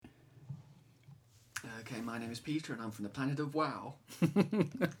Okay, my name is Peter and I'm from the planet of WoW. From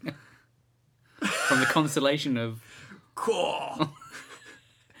the constellation of... Core!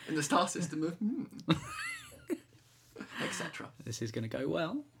 In the star system of... etc. This is going to go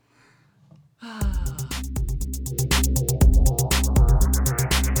well.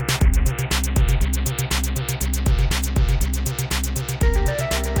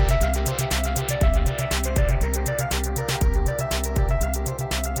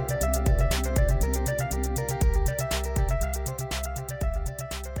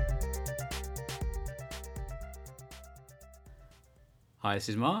 Hi, this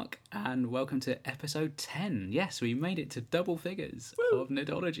is Mark, and welcome to episode 10. Yes, we made it to double figures of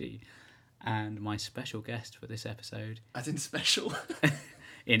Nerdology. And my special guest for this episode, As in special.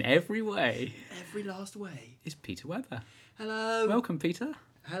 in every way, Every last way. is Peter Weber. Hello. Welcome, Peter.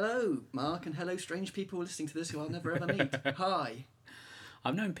 Hello, Mark, and hello, strange people listening to this who I'll never ever meet. Hi.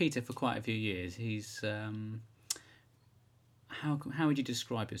 I've known Peter for quite a few years. He's... How would you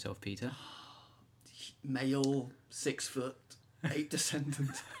describe yourself, Peter? Male, 6 foot, 8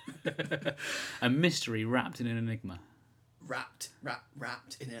 descendant. A mystery wrapped in an enigma. Wrapped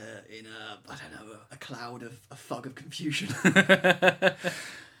in a I don't know, a cloud of a fog of confusion.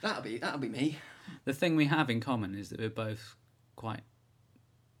 That'll be me. The thing we have in common is that we're both quite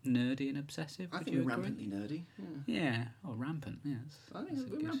nerdy and obsessive. I Would think you we're agree? rampantly nerdy. Yeah. Yeah. Oh, rampant. Yes. I think That's a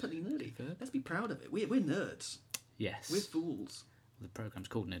we're good rampantly nerdy. verb. Let's be proud of it. We're nerds. Yes. We're fools. The programme's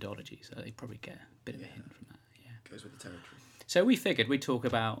called Nerdology, so they probably get a bit of a hint from that. Yeah. Goes with the territory. So we figured we'd talk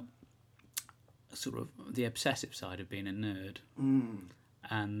about sort of the obsessive side of being a nerd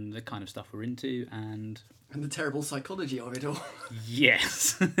and the kind of stuff we're into, and And the terrible psychology of it all.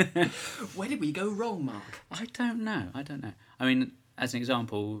 yes. Where did we go wrong, Mark? I don't know. I mean, as an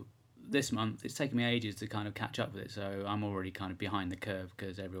example, this month it's taken me ages to kind of catch up with it, so I'm already kind of behind the curve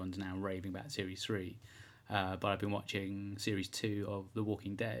because everyone's now raving about Series 3. But I've been watching Series 2 of The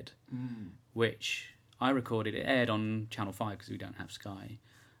Walking Dead, which I recorded. It aired on Channel 5 because we don't have Sky.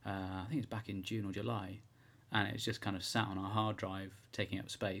 I think it's back in June or July. And it's just kind of sat on our hard drive, taking up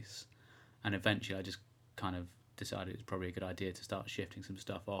space. And eventually I just kind of decided it's probably a good idea to start shifting some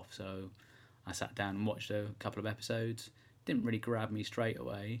stuff off. So I sat down and watched a couple of episodes. Didn't really grab me straight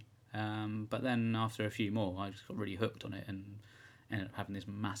away. But then after a few more, I just got really hooked on it and ended up having this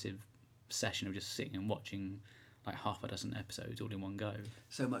massive session of just sitting and watching like half a dozen episodes all in one go.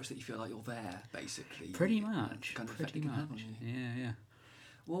 So much that you feel like you're there, basically. Pretty much. Kind of effect it can have on you. Yeah.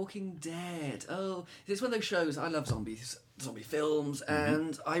 Walking Dead. Oh, it's one of those shows. I love zombie films,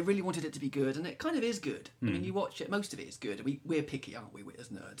 and I really wanted it to be good, and it kind of is good. I mean, you watch it, most of it is good. We're picky, aren't we, as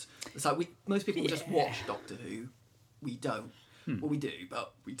nerds? It's like most people just watch Doctor Who. We don't. Well, we do,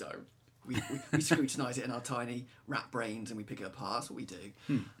 but we don't. We scrutinise it in our tiny rat brains, and we pick it apart. That's what we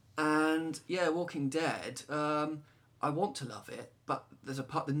do. And yeah, Walking Dead. I want to love it, but there's the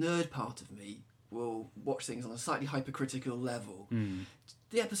nerd part of me will watch things on a slightly hypercritical level.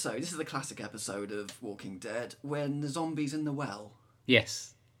 The episode, this is the classic episode of Walking Dead, when the zombie's in the well.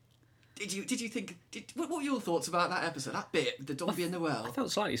 Yes. Did you think? What were your thoughts about that episode? That bit, the zombie in the well. I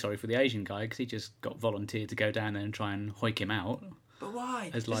felt slightly sorry for the Asian guy because he just got volunteered to go down there and try and hoik him out But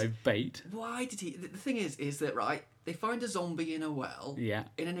why? as live bait. Why did he? The thing is that right? They find a zombie in a well. Yeah.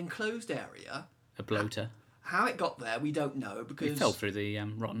 In an enclosed area. A bloater. How it got there, we don't know because He fell through the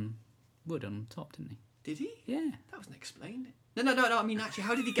rotten wood on top, didn't he? Did he? Yeah. That wasn't explained. No. I mean, actually,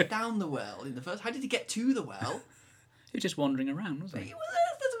 how did he get down the well in the first? How did he get to the well? He was just wandering around, wasn't he? Well,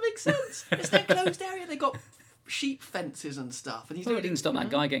 that doesn't make sense. It's an enclosed area. They got sheep fences and stuff, and he's Well, it doing didn't stop that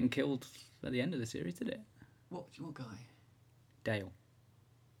guy getting killed at the end of the series, did it? What guy? Dale.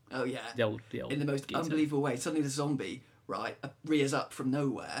 Oh yeah. The old In the most geezer. unbelievable way, suddenly the zombie rears up from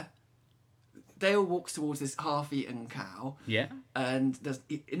nowhere. Dale walks towards this half-eaten cow. Yeah. And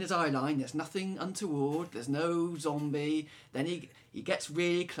in his eye line, there's nothing untoward. There's no zombie. Then he gets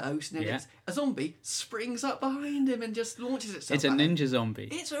really close, and then a zombie springs up behind him and just launches itself. It's a at him. ninja zombie.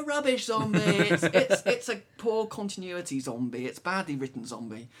 It's a rubbish zombie. it's a poor continuity zombie. It's badly written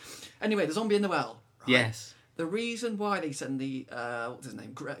zombie. Anyway, the zombie in the well. Right? Yes. The reason why they send the what's his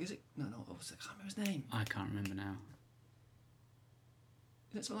name? Is it? No. What was it? I can't remember his name. I can't remember now.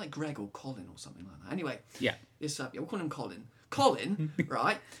 It's something like Greg or Colin or something like that. Anyway. Yeah. We'll call him Colin. Colin,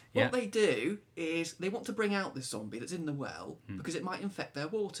 right? Yeah. What they do is they want to bring out this zombie that's in the well because it might infect their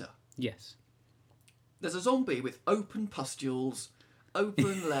water. Yes. There's a zombie with open pustules,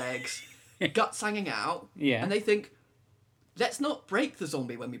 open legs, guts hanging out. Yeah. And they think, let's not break the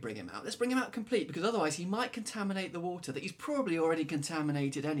zombie when we bring him out. Let's bring him out complete because otherwise he might contaminate the water that he's probably already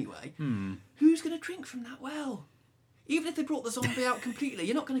contaminated anyway. Who's going to drink from that well? Even if they brought the zombie out completely,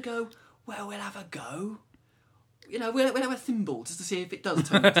 you're not going to go, well, we'll have a go. You know, we'll have a thimble just to see if it does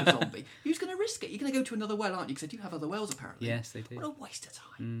turn into a zombie. Who's going to risk it? You're going to go to another well, aren't you? Because they do have other wells, apparently. Yes, they do. What a waste of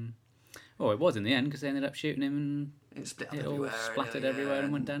time. Well, it was in the end because they ended up shooting him and It split up it all everywhere. splattered everywhere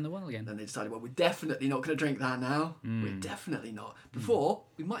and went down the well again. Then they decided, well, we're definitely not going to drink that now. We're definitely not. Before,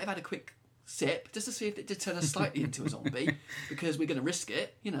 we might have had a quick sip just to see if it did turn us slightly into a zombie because we're going to risk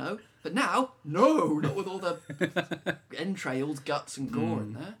it, you know. But now, no, not with all the entrails, guts and gore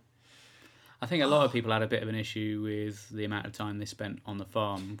in there. I think a lot of people had a bit of an issue with the amount of time they spent on the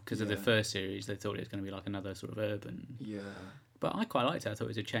farm because of the first series. They thought it was going to be like another sort of urban. Yeah. But I quite liked it. I thought it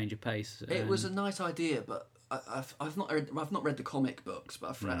was a change of pace. It was a nice idea, but I've not read the comic books,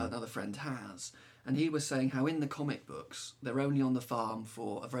 but another friend has, and he was saying how in the comic books they're only on the farm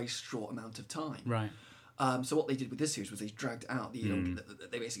for a very short amount of time. Right. So what they did with this series was they dragged out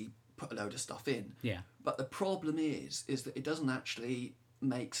they basically put a load of stuff in. Yeah. But the problem is that it doesn't actually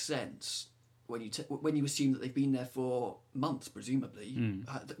make sense when you assume that they've been there for months, presumably.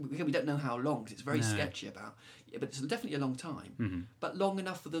 We don't know how long because it's very sketchy about. Yeah, but it's definitely a long time. But long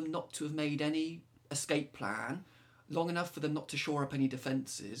enough for them not to have made any escape plan, long enough for them not to shore up any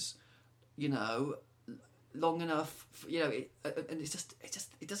defences. You know, long enough. And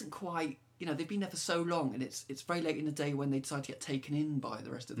it doesn't quite. You know, they've been there for so long, and it's very late in the day when they decide to get taken in by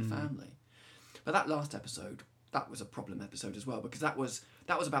the rest of the family. But that last episode. That was a problem episode as well because that was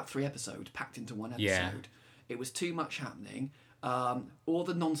about 3 episodes packed into one episode. Yeah. It was too much happening. All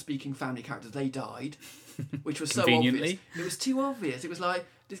the non-speaking family characters, they died, which was so obvious. It was too obvious. It was like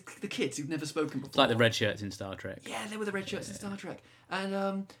the kids who've never spoken before. It's like the red shirts in Star Trek. Yeah, they were the red shirts in Star Trek. And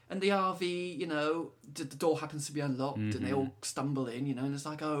the RV, you know, the door happens to be unlocked and they all stumble in, you know, and it's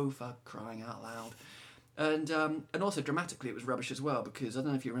like, oh, for crying out loud. And also dramatically it was rubbish as well because I don't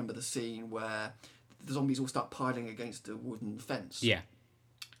know if you remember the scene where the zombies all start piling against a wooden fence. Yeah.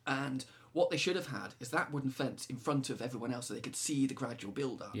 And what they should have had is that wooden fence in front of everyone else so they could see the gradual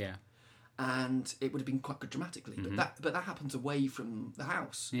build-up. Yeah. And it would have been quite good dramatically. But that happens away from the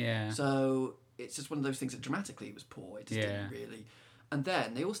house. Yeah. So it's just one of those things that dramatically it was poor. It just didn't really. And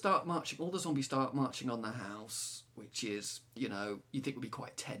then they all start marching, all the zombies start marching on the house, which is, you know, you think would be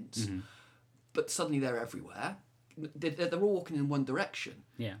quite tense. But suddenly they're everywhere. They're all walking in one direction.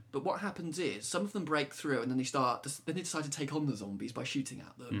 Yeah. But what happens is some of them break through and then they decide to take on the zombies by shooting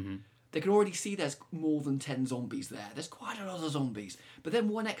at them. They can already see there's more than 10 zombies there. There's quite a lot of zombies. But then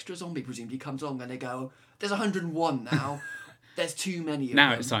one extra zombie presumably comes along and they go, there's 101 now. There's too many of them.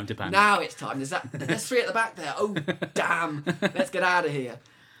 Now it's time to panic. Now it's time. There's 3 at the back there. Oh, damn. Let's get out of here.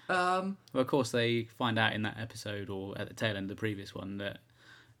 Well, of course, they find out in that episode or at the tail end of the previous one that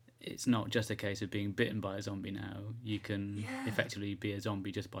it's not just a case of being bitten by a zombie now. You can effectively be a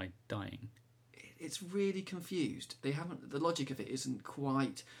zombie just by dying. It's really confused. The logic of it isn't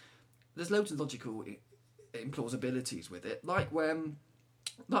quite... There's loads of logical implausibilities with it. Like as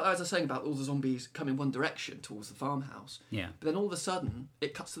I was saying about all the zombies come in one direction towards the farmhouse. Yeah. But then all of a sudden,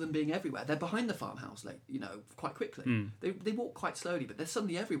 it cuts to them being everywhere. They're behind the farmhouse, like, you know, quite quickly. They walk quite slowly, but they're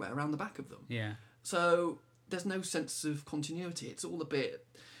suddenly everywhere around the back of them. Yeah. So there's no sense of continuity. It's all a bit...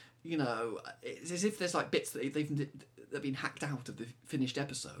 You know, it's as if there's like bits that they've been hacked out of the finished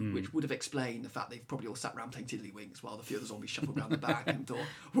episode, which would have explained the fact they've probably all sat around playing tiddlywinks while the few of the zombies shuffled around the back and thought,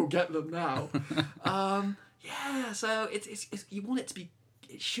 we'll get them now. So it's you want it to be,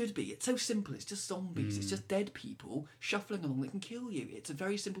 it should be. It's so simple. It's just zombies. It's just dead people shuffling along that can kill you. It's a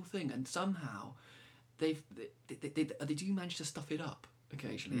very simple thing, and somehow they do manage to stuff it up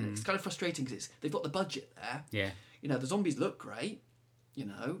occasionally. And it's kind of frustrating because they've got the budget there. Yeah. You know, the zombies look great. You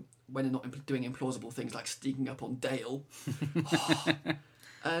know, when they're not doing implausible things like sneaking up on Dale.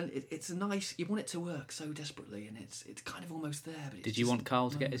 And it's a nice... You want it to work so desperately, and it's kind of almost there. But Did you want Carl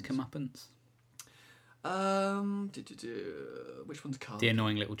to get his comeuppance? Which one's Carl? The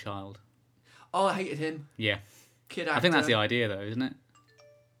annoying little child. Oh, I hated him. Yeah. Kid actor. I think that's the idea, though, isn't it?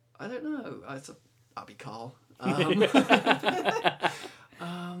 I don't know. That'd be Carl.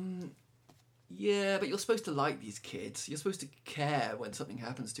 Yeah, but you're supposed to like these kids. You're supposed to care when something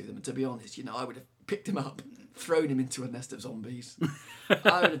happens to them. And to be honest, you know, I would have picked him up, thrown him into a nest of zombies.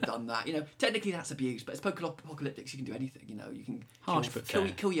 I would have done that. You know, technically that's abuse, but it's post-apocalyptic. You can do anything. You know, you can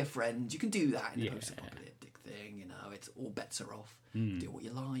kill your friends. You can do that in a post-apocalyptic thing. You know, it's all bets are off. Do what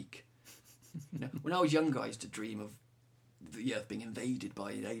you like. You know, when I was younger, I used to dream of the Earth being invaded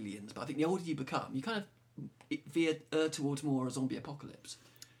by aliens. But I think the older you become, you kind of veer towards more a zombie apocalypse.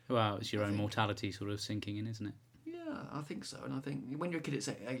 Well, it's your own mortality sort of sinking in, isn't it? Yeah, I think so. And I think when you're a kid, it's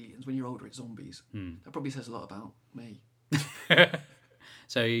aliens. When you're older, it's zombies. That probably says a lot about me.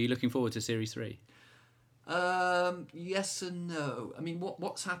 So are you looking forward to Series 3? Yes and no. I mean,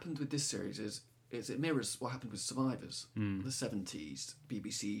 what's happened with this series is it mirrors what happened with Survivors, the 70s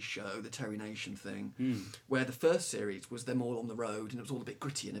BBC show, the Terry Nation thing, where the first series was them all on the road and it was all a bit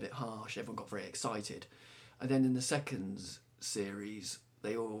gritty and a bit harsh. Everyone got very excited. And then in the second series,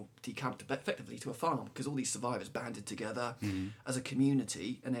 they all decamped effectively to a farm because all these survivors banded together as a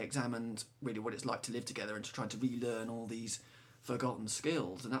community and they examined really what it's like to live together and to try to relearn all these forgotten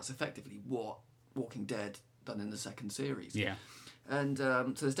skills. And that's effectively what Walking Dead done in the second series. Yeah. And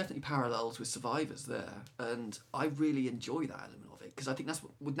so there's definitely parallels with Survivors there. And I really enjoy that element of it because I think that's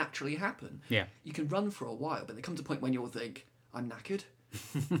what would naturally happen. Yeah. You can run for a while, but there comes a point when you'll think, I'm knackered.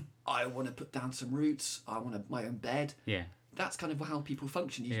 I want to put down some roots. I want my own bed. Yeah. That's kind of how people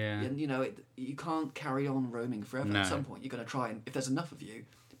function. Yeah. And, you can't carry on roaming forever. No. At some point, you're going to try and, if there's enough of you,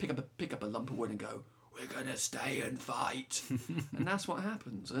 pick up a lump of wood and go, we're going to stay and fight. And that's what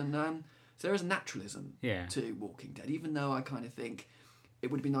happens. And so there is a naturalism to Walking Dead, even though I kind of think it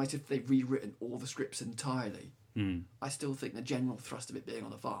would be nice if they'd rewritten all the scripts entirely. I still think the general thrust of it being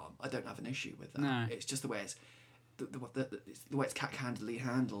on a farm, I don't have an issue with that. No. It's just the way it's the way it's cat-handedly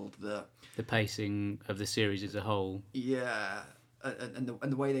handled. The pacing of the series as a whole. Yeah, and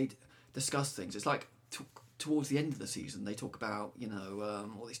the way they discuss things. It's like towards the end of the season, they talk about,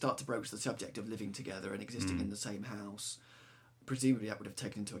 or they start to broach the subject of living together and existing in the same house. Presumably that would have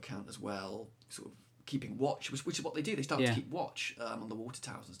taken into account as well, sort of keeping watch, which is what they do. They start to keep watch on the water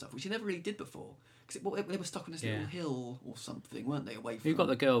towers and stuff, which they never really did before. Because they were stuck on this little hill or something, weren't they, away from... You've got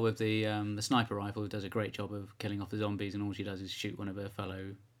the girl with the sniper rifle who does a great job of killing off the zombies, and all she does is shoot one of her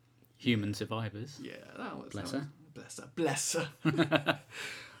fellow human survivors. Yeah, that was... Bless her. Bless her.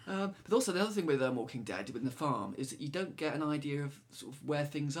 But also the other thing with Walking Dead, with the farm, is that you don't get an idea of sort of where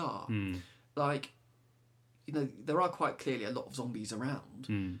things are. Like, there are quite clearly a lot of zombies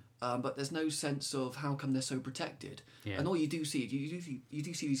around, but there's no sense of how come they're so protected. Yeah. And all you do see, you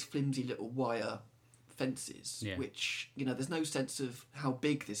do see these flimsy little wire fences, which, there's no sense of how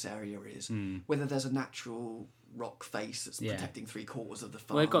big this area is, whether there's a natural rock face that's protecting 3/4 of the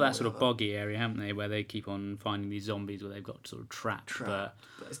farm. Well, they've got that sort of boggy area, haven't they, where they keep on finding these zombies where they've got sort of trapped. But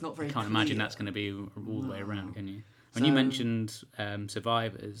it's not very I can't clear. imagine that's going to be all the way around, can you? When you mentioned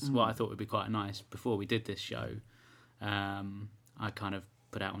Survivors, what I thought would be quite nice, before we did this show, I kind of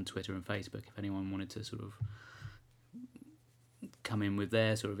put out on Twitter and Facebook if anyone wanted to sort of come in with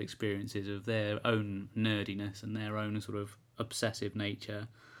their sort of experiences of their own nerdiness and their own sort of obsessive nature.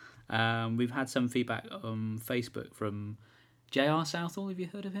 We've had some feedback on Facebook from J.R. Southall. Have you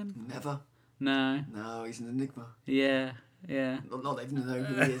heard of him? Never. No, he's an enigma. Yeah. Not even know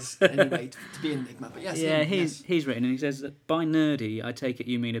who he is anyway to be an enigma, but yes. Yeah, he's written, and he says that by nerdy, I take it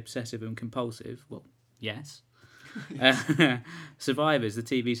you mean obsessive and compulsive. Well, yes. Survivors, the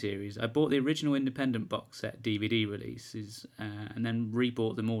TV series. I bought the original independent box set DVD releases and then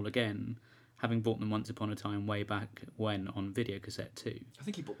rebought them all again, having bought them once upon a time way back when on videocassette too. I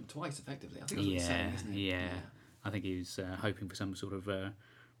think he bought them twice, effectively. I think that's what he's saying, isn't he? Yeah. I think he was hoping for some sort of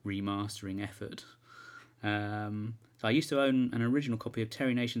remastering effort. So I used to own an original copy of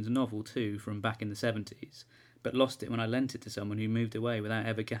Terry Nation's novel too from back in the 70s, but lost it when I lent it to someone who moved away without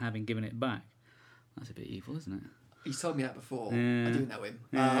ever having given it back. That's a bit evil, isn't it? He's told me that before. Yeah. I do know him.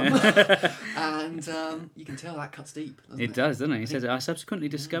 And you can tell that cuts deep, doesn't it? It does, doesn't it? He says, I subsequently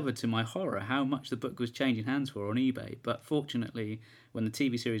discovered to my horror how much the book was changing hands for on eBay, but fortunately, when the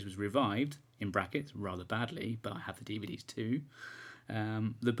TV series was revived, in brackets, rather badly, but I have the DVDs too,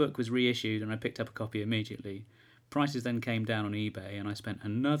 the book was reissued and I picked up a copy immediately. Prices then came down on eBay and I spent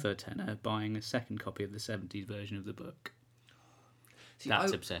another tenner buying a second copy of the 70s version of the book. See,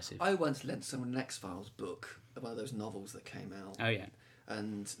 That's obsessive. I once lent someone an X-Files book, one of those novels that came out. Oh, yeah.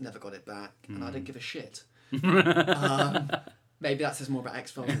 And never got it back, and I didn't give a shit. Maybe that says more about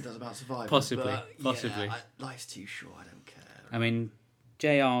X-Files than it does about Survivors. Possibly. Yeah, life's too short, I don't care. I mean,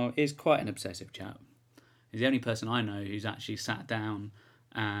 JR is quite an obsessive chap. He's the only person I know who's actually sat down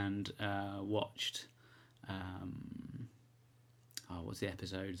and watched... what's the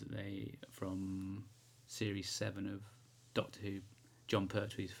episode that from Series 7 of Doctor Who? John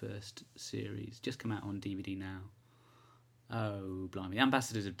Pertwee's first series, just come out on DVD now. Oh, blimey.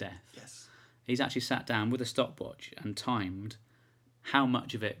 Ambassadors of Death. Yes. He's actually sat down with a stopwatch and timed how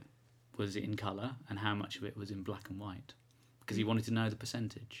much of it was in colour and how much of it was in black and white, because he wanted to know the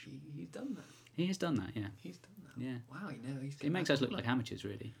percentage. He's done that. He has done that, yeah. He's done that. Yeah. Wow, He makes us look like amateurs,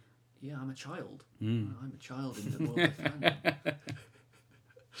 really. Yeah, I'm a child. I'm a child in the world of fandom.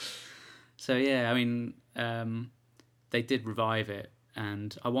 So, yeah, I mean, they did revive it,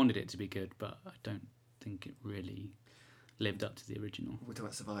 and I wanted it to be good, but I don't think it really lived up to the original. We're talking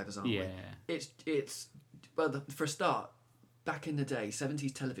about Survivors, aren't we? Yeah. It's well, for a start, back in the day,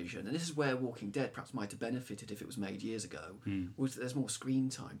 70s television, and this is where Walking Dead perhaps might have benefited if it was made years ago, was that there's more screen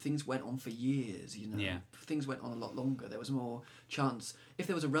time. Things went on for years, you know. Yeah. Things went on a lot longer. There was more chance. If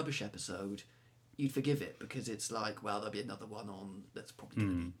there was a rubbish episode, you'd forgive it because it's like, well, there'll be another one on that's probably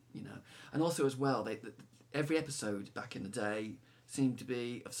going to be, you know. And also as well, every episode back in the day seemed to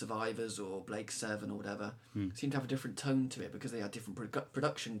be of Survivors or Blake 7 or whatever, seemed to have a different tone to it because they had different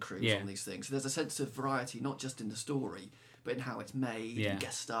production crews on these things. So there's a sense of variety, not just in the story, but in how it's made, and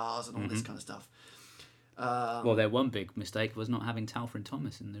guest stars and all this kind of stuff. Well, their one big mistake was not having Talfrin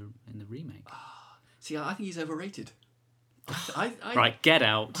Thomas in the remake. See, I think he's overrated. Right, get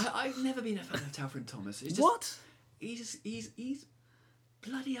out. I've never been a fan of Talfrin Thomas. It's just, What? He's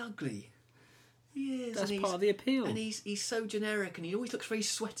bloody ugly. He is. That's part of the appeal. And he's so generic, and he always looks very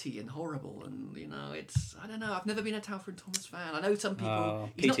sweaty and horrible. And you know, I don't know. I've never been a Talfrin Thomas fan. I know some people.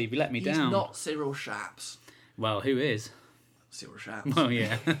 Peter, you let me down. He's not Cyril Shaps. Well, who is? Cyril Shaps. Oh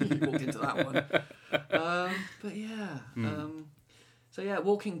yeah. You walked into that one. But yeah. So yeah,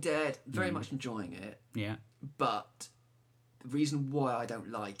 Walking Dead. Very much enjoying it. Yeah. But the reason why I don't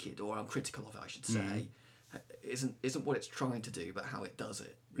like it, or I'm critical of it, I should say, isn't what it's trying to do, but how it does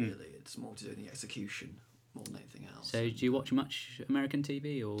it. Really, it's more to do with the execution more than anything else. So, do you watch much American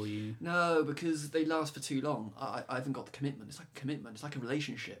TV, or you? No, because they last for too long. I haven't got the commitment. It's like a commitment. It's like a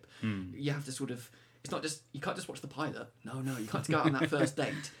relationship. You have to sort of. It's not just you can't just watch the pilot. No, you can't go out on that first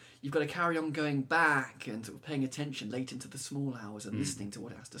date. You've got to carry on going back and sort of paying attention late into the small hours and listening to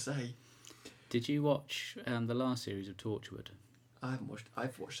what it has to say. Did you watch the last series of Torchwood? I haven't watched.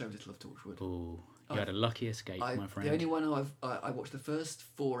 I've watched so little of Torchwood. Oh, you had a lucky escape, my friend. The only one I watched the first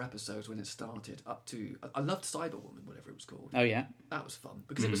 4 episodes when it started up to. I loved Cyberwoman, whatever it was called. Oh yeah, that was fun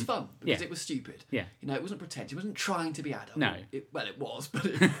because it was fun because it was stupid. Yeah, you know, it wasn't pretentious. It wasn't trying to be adult. No, it was, but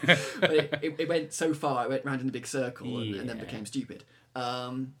it went so far. It went round in a big circle and then became stupid.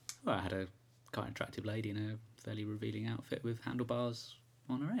 Well, I had a quite attractive lady in a fairly revealing outfit with handlebars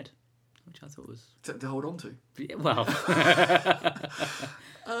on her head, which I thought was to hold on to. Yeah, well,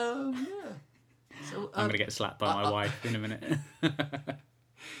 yeah. So, I'm going to get slapped by my wife in a minute. But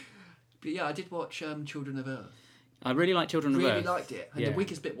yeah, I did watch Children of Earth. I really liked Children of Earth. Really liked it. And the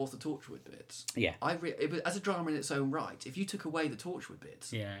weakest bit was the Torchwood bits. Yeah. It was, as a drama in its own right, if you took away the Torchwood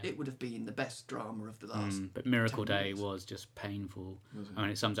bits, yeah, it would have been the best drama of the last But Miracle Day was just painful. I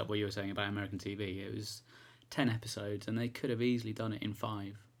mean, it sums up what you were saying about American TV. It was 10 episodes, and they could have easily done it in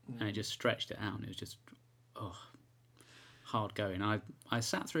 5, and it just stretched it out, and it was just, hard going. I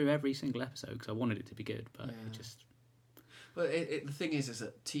sat through every single episode because I wanted it to be good, but it just... Well, the thing is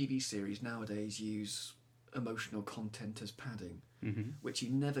that TV series nowadays use emotional content as padding, which you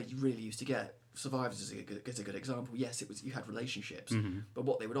never really used to get. Survivors is a good example. Yes, it was you had relationships, but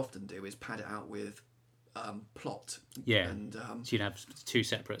what they would often do is pad it out with plot. Yeah, and so you'd have 2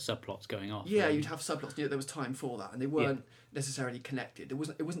 separate subplots going off. Yeah, you'd have subplots. There was time for that, and they weren't necessarily connected. It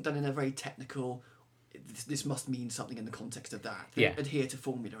wasn't done in a very technical. This must mean something in the context of that. They adhere to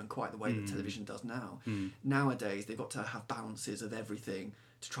formula in quite the way that television does now. Nowadays, they've got to have balances of everything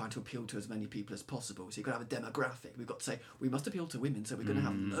to try to appeal to as many people as possible. So you've got to have a demographic. We've got to say, we must appeal to women, so we're going to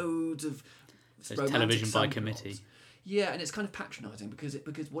have loads of so it's television by committee. Yeah, and it's kind of patronising because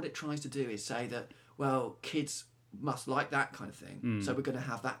what it tries to do is say that, well, kids must like that kind of thing, so we're going to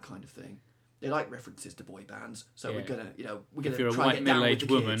have that kind of thing. They like references to boy bands, so we're gonna if you're a white middle-aged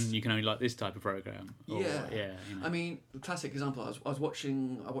woman, you can only like this type of program. Or, You know. I mean, the classic example. I watched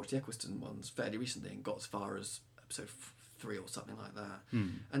the Eccleston ones fairly recently and got as far as episode 3 or something like that.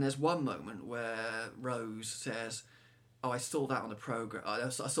 And there's one moment where Rose says, "Oh, I saw that on a program. I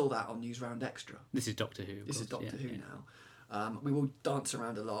saw that on Newsround Extra." This is Doctor Who. This is Doctor Who now. We will dance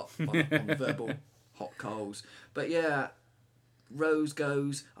around a lot on verbal hot coals, but yeah. Rose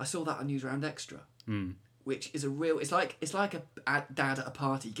goes, I saw that on Newsround Extra, which is a real. It's like a dad at a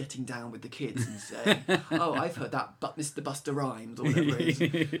party getting down with the kids and saying, "Oh, I've heard that, but Mr. Buster Rhymes or whatever it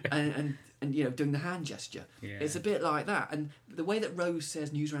is," and doing the hand gesture. Yeah. It's a bit like that, and the way that Rose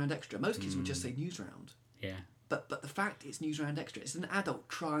says Newsround Extra, most kids would just say Newsround. Yeah. But the fact it's Newsround Extra, it's an adult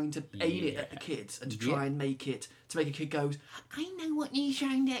trying to aim it at the kids and to try and make a kid goes, I know what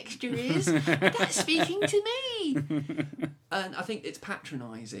Newsround Extra is. That's speaking to me. And I think it's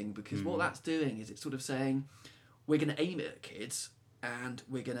patronising because what that's doing is it's sort of saying we're going to aim it at kids and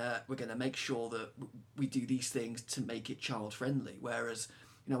we're gonna make sure that we do these things to make it child friendly. Whereas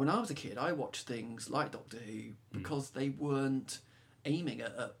when I was a kid, I watched things like Doctor Who because they weren't aiming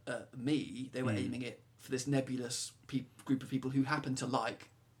at me; they were aiming it for this nebulous group of people who happen to like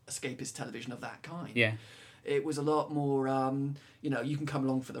escapist television of that kind. Yeah. It was a lot more, you can come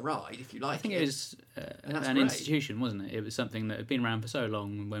along for the ride if you like. I think it was an institution, wasn't it? It was something that had been around for so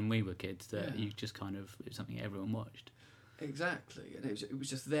long when we were kids that you just kind of, it was something everyone watched. Exactly, and it was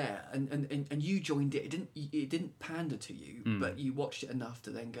just there, and you joined it. It didn't pander to you, but you watched it enough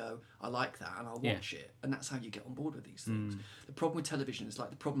to then go, I like that, and I'll watch it, and that's how you get on board with these things. The problem with television is like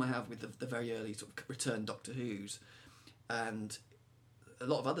the problem I have with the very early sort of return Doctor Who's, and a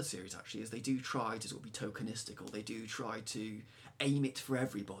lot of other series actually, is they do try to sort of be tokenistic, or they do try to aim it for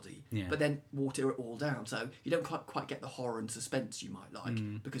everybody, but then water it all down, so you don't quite get the horror and suspense you might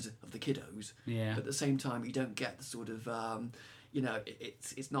like because of the kiddos. But at the same time, you don't get the sort of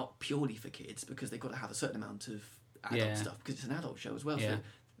it's not purely for kids because they've got to have a certain amount of adult stuff because it's an adult show as well. So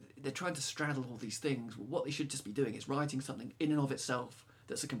they're trying to straddle all these things. What they should just be doing is writing something in and of itself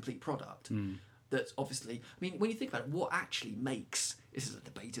that's a complete product. That's obviously, I mean, when you think about it, what actually makes, this is a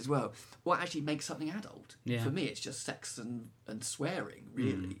debate as well, what actually makes something adult? For me, it's just sex and swearing,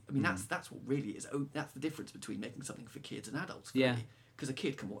 really. I mean, that's what really is, that's the difference between making something for kids and adults, really. Because a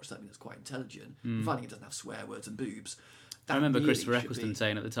kid can watch something that's quite intelligent, providing it doesn't have swear words and boobs. I remember really Christopher Eccleston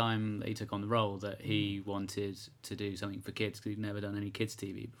saying at the time that he took on the role that he wanted to do something for kids because he'd never done any kids'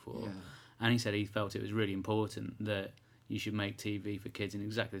 TV before. And he said he felt it was really important that you should make TV for kids in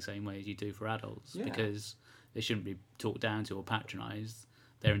exactly the same way as you do for adults because they shouldn't be talked down to or patronised.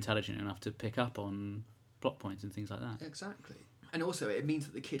 They're intelligent enough to pick up on plot points and things like that. Exactly. And also it means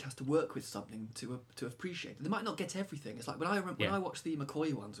that the kid has to work with something to appreciate it. They might not get everything. It's like when I watched the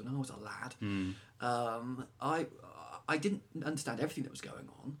McCoy ones when I was a lad, I didn't understand everything that was going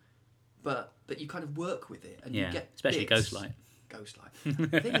on, but you kind of work with it and you get especially bits. Ghostlight.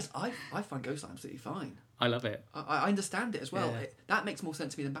 The thing is, I find Ghostlight absolutely fine. I love it. I understand it as well. That makes more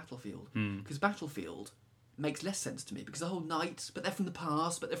sense to me than Battlefield. Because Battlefield makes less sense to me because the whole knights, but they're from the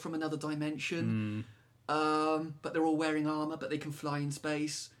past, but they're from another dimension. But they're all wearing armour, but they can fly in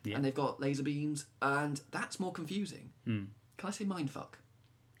space, and they've got laser beams, and that's more confusing. Can I say mindfuck?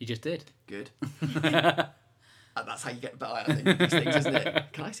 You just did. Good. That's how you get better, I think, with these things, isn't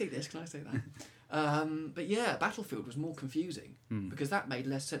it? Can I say this? Can I say that? But yeah, Battlefield was more confusing because that made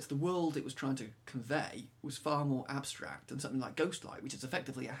less sense. The world it was trying to convey was far more abstract than something like Ghostlight, which is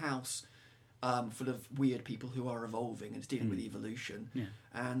effectively a house full of weird people who are evolving and it's dealing with evolution.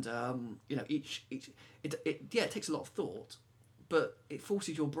 And it takes a lot of thought, but it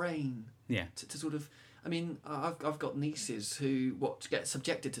forces your brain to sort of. I mean, I've got nieces who get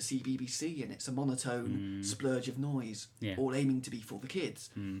subjected to CBBC, and it's a monotone splurge of noise, all aiming to be for the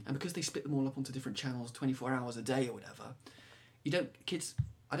kids. And because they split them all up onto different channels, 24 hours a day or whatever, kids.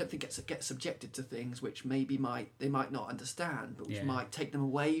 I don't think get subjected to things which maybe they might not understand, but which might take them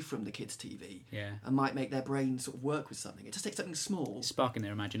away from the kids' TV, and might make their brain sort of work with something. It just takes something small, sparking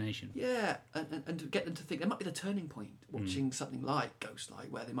their imagination. And to get them to think, there might be the turning point watching something like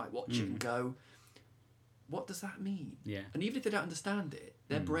Ghostlight, where they might watch it and go, what does that mean? And even if they don't understand it,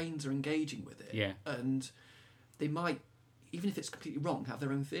 their brains are engaging with it. And they might, even if it's completely wrong, have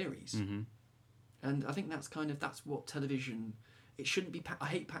their own theories. And I think that's what television. It shouldn't be. I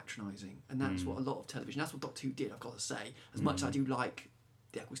hate patronising, and that's what a lot of television. That's what Doctor Who did. I've got to say, as much as I do like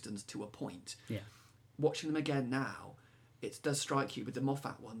the Ecclestons to a point. Watching them again now, it does strike you with the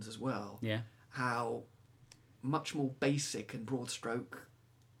Moffat ones as well. How much more basic and broad stroke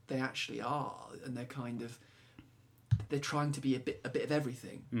they actually are, and they're trying to be a bit of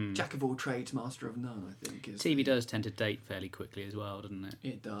everything. Jack of all trades, master of none. I think is TV does tend to date fairly quickly as well, doesn't it?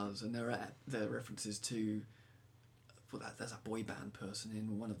 It does, and there are references to. Well, there's a boy band person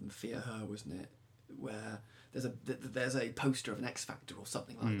in one of them, Fear Her, wasn't it? Where there's a poster of an X Factor or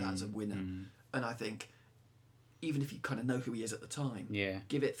something like that as a winner, and I think even if you kind of know who he is at the time,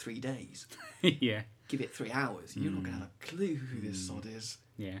 give it 3 days, give it 3 hours, you're not going to have a clue who this sod is.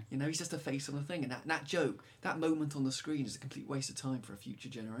 He's just a face on the thing, and that joke, that moment on the screen is a complete waste of time for a future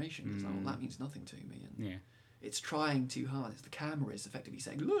generation. Because that means nothing to me. And it's trying too hard. It's the camera is effectively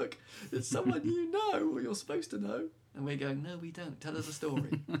saying, "Look, it's someone you know, or you're supposed to know." And we're going, no, we don't. Tell us a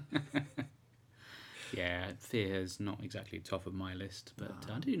story. Fear's not exactly top of my list, but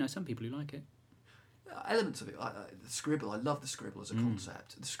I do know some people who like it. Elements of it, like the scribble. I love the scribble as a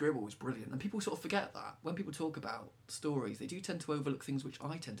concept. The scribble is brilliant, and people sort of forget that when people talk about stories, they do tend to overlook things which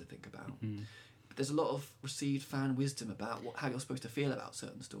I tend to think about. But there's a lot of received fan wisdom about how you're supposed to feel about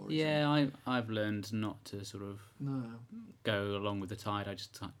certain stories. Yeah, I've learned not to sort of go along with the tide. I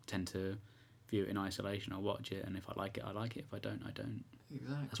just tend to view it in isolation. I'll watch it, and if I like it, I like it. If I don't, I don't.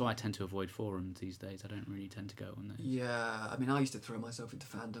 Exactly. That's why I tend to avoid forums these days. I don't really tend to go on those. Yeah, I mean, I used to throw myself into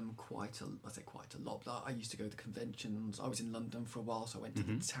fandom quite a lot. But I used to go to conventions. I was in London for a while, so I went to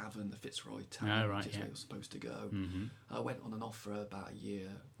the tavern, the Fitzroy Tavern, which is where you're supposed to go. I went on and off for about a year,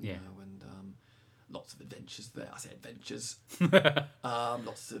 you know, and lots of adventures there. I say adventures.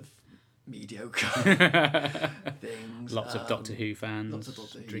 Lots of mediocre things. Lots of Doctor Who fans. Lots of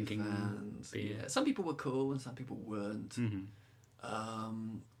Doctor Who drinking fans. beer. Yeah. Some people were cool and some people weren't.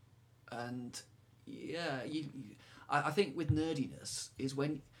 And yeah, I think with nerdiness is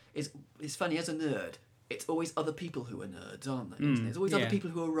when it's funny as a nerd. It's always other people who are nerds, aren't they? Isn't it? It's always other people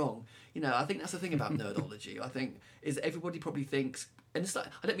who are wrong. You know, I think that's the thing about nerdology. I think is everybody probably thinks, and it's like,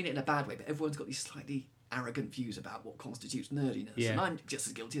 I don't mean it in a bad way, but everyone's got these slightly arrogant views about what constitutes nerdiness, and I'm just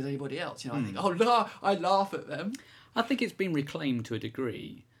as guilty as anybody else. You know, I think, oh no, I laugh at them. I think it's been reclaimed to a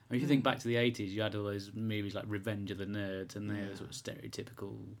degree. I mean, if you think back to the 80s, you had all those movies like Revenge of the Nerds, and they were sort of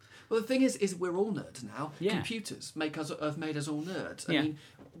stereotypical. Well, the thing is we're all nerds now. Yeah. Computers have made us all nerds. I mean,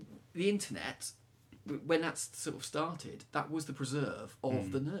 the internet, when that sort of started, that was the preserve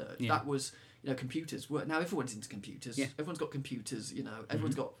of the nerd. Yeah. That was, you know, computers were, now everyone's into computers. Yeah. Everyone's got computers, you know,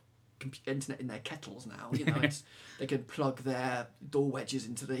 everyone's got internet in their kettles now, you know. They can plug their door wedges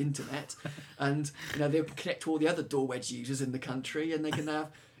into the internet, and you know, they can connect to all the other door wedge users in the country, and they can have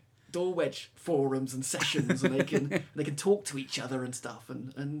door wedge forums and sessions, and they can talk to each other and stuff,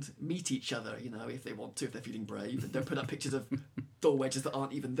 and meet each other, you know, if they want to, if they're feeling brave, and don't put up pictures of door wedges that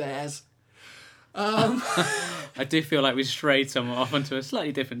aren't even theirs. I do feel like we strayed somewhat off onto a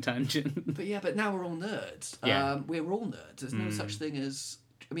slightly different tangent. But now we're all nerds. We're all nerds. There's no such thing as,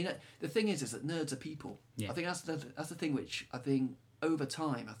 I mean, the thing is that nerds are people. I think that's the thing which I think over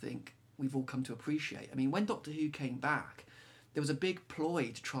time, I think we've all come to appreciate. I mean, when Doctor Who came back, there was a big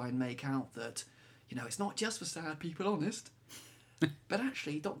ploy to try and make out that, you know, it's not just for sad people, honest. But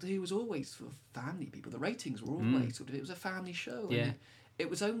actually, Doctor Who was always for family people. The ratings were always sort of, it was a family show. Yeah. And it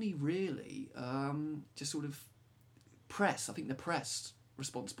was only really just sort of press. I think the press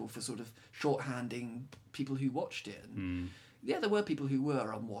responsible for sort of shorthanding people who watched it. And yeah, there were people who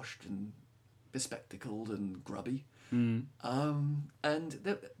were unwashed and bespectacled and grubby. But they're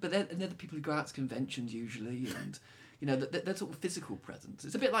the people who go out to conventions usually, and you know, that sort of physical presence.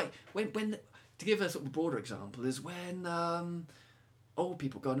 It's a bit like when to give a sort of broader example is when old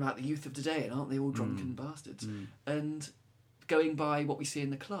people going about the youth of today, and aren't they all drunken bastards? And going by what we see in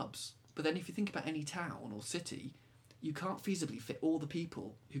the clubs. But then if you think about any town or city, you can't feasibly fit all the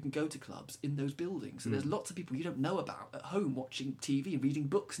people who can go to clubs in those buildings. So there's lots of people you don't know about at home watching TV and reading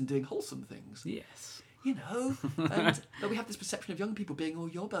books and doing wholesome things. Yes. You know, but we have this perception of young people being all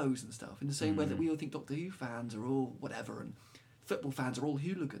yobbos and stuff, in the same way that we all think Doctor Who fans are all whatever, and football fans are all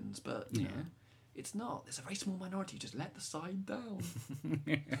hooligans, but, you know, it's not. There's a very small minority who just let the side down.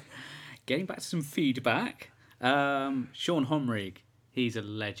 Getting back to some feedback, Sean Homrig, he's a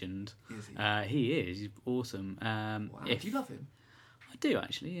legend. Is he? He is. He's awesome. Wow. Do you love him? I do,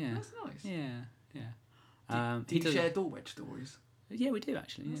 actually, yeah. That's nice. Yeah. Do you share door wedge stories? Yeah, we do,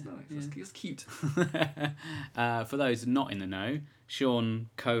 actually. That's yeah. nice. That's cute. For those not in the know, Sean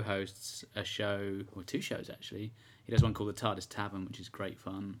co-hosts a show, or two shows actually. He does one called The TARDIS Tavern, which is great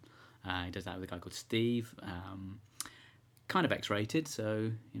fun. He does that with a guy called Steve. Kind of X-rated,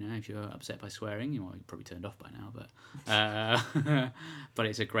 so you know, if you're upset by swearing, you're probably turned off by now. But but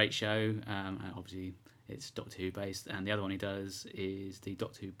it's a great show. Obviously, it's Doctor Who based, and the other one he does is the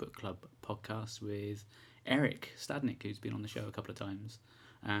Doctor Who Book Club podcast with Eric Stadnick, who's been on the show a couple of times,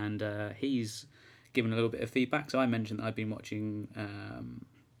 and he's given a little bit of feedback. So I mentioned that I've been watching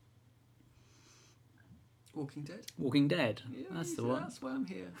Walking Dead. Walking Dead. Yeah, that's the one. That's why I'm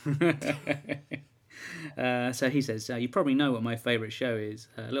here. So he says, you probably know what my favourite show is.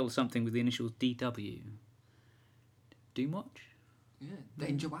 A little something with the initials DW. Doomwatch? Yeah,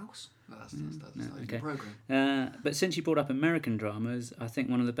 Danger Mouse. That's a good programme. But since you brought up American dramas, I think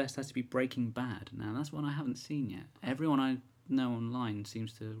one of the best has to be Breaking Bad. Now, that's one I haven't seen yet. Everyone I know online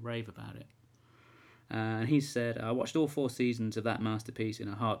seems to rave about it. And he said, I watched all 4 seasons of that masterpiece in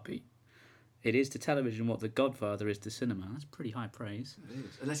a heartbeat. It is to television what The Godfather is to cinema. That's pretty high praise. It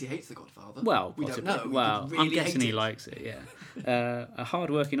is. Unless he hates The Godfather. Well, we possibly. don't know. Well, really I'm guessing he likes it, yeah. A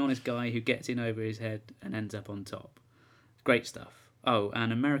hard-working, honest guy who gets in over his head and ends up on top. Great stuff. Oh,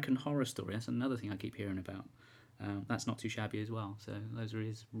 and American Horror Story. That's another thing I keep hearing about. That's not too shabby as well. So those are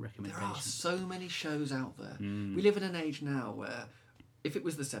his recommendations. There are so many shows out there. We live in an age now where, if it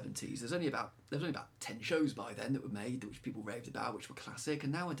was the 70s, there was only about 10 shows by then that were made, which people raved about, which were classic.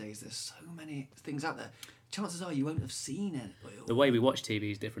 And nowadays, there's so many things out there. Chances are you won't have seen it. The way we watch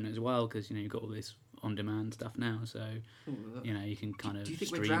TV is different as well, because you know you've got all this on-demand stuff now, so you know you can kind of. Do you think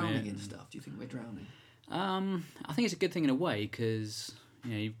stream we're drowning it in stuff? Do you think we're drowning? I think it's a good thing in a way because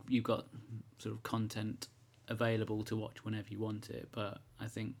you know you've got sort of content available to watch whenever you want it, but I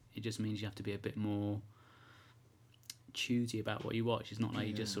think it just means you have to be a bit more choosy about what you watch. It's not like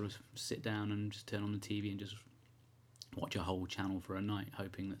you just sort of sit down and just turn on the TV and just watch a whole channel for a night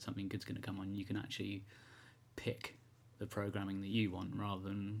hoping that something good's going to come on. You can actually pick the programming that you want rather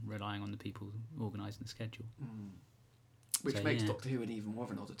than relying on the people organising the schedule. Which makes Doctor Who an even more of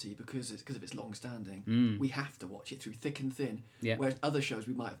an oddity because of its long standing. We have to watch it through thick and thin. Yeah. Whereas other shows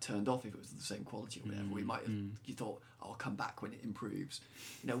we might have turned off if it was the same quality or whatever. We might have you thought, I'll come back when it improves.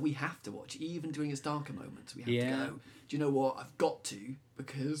 You know, we have to watch it, even during its darker moments. We have to go, do you know what? I've got to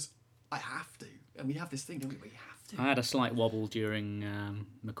because I have to. And we have this thing, don't we, where you have to. I had a slight wobble during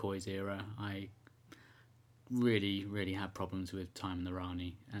McCoy's era. I really, really had problems with Time and the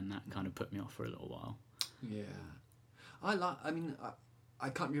Rani, and that kind of put me off for a little while. Yeah. I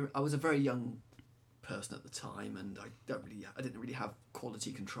can't remember. I was a very young person at the time, and I didn't really have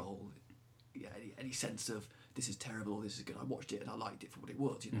quality control. Yeah, any sense of this is terrible or this is good. I watched it and I liked it for what it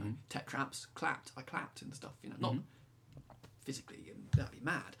was. You know, Tech Traps, I clapped and stuff. You know, not physically, and that'd be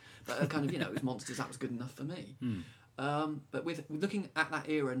mad. But kind of, you know, it was monsters. That was good enough for me. But with looking at that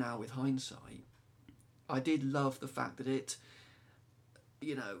era now with hindsight, I did love the fact that it,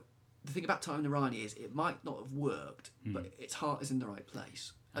 you know. The thing about Time and the Rani is it might not have worked, but its heart is in the right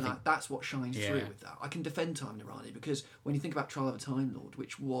place. And that's what shines through with that. I can defend Time and the Rani because when you think about Trial of a Time Lord,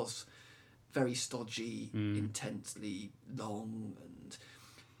 which was very stodgy, intensely long and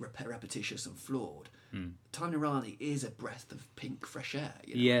repetitious and flawed, Time and the Rani is a breath of pink fresh air.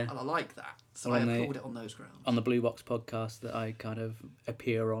 You know? Yeah. And I like that. So I applaud it on those grounds. On the Blue Box podcast that I kind of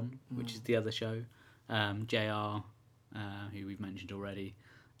appear on, which is the other show, JR, who we've mentioned already,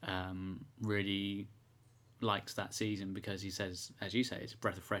 really likes that season because he says, as you say, it's a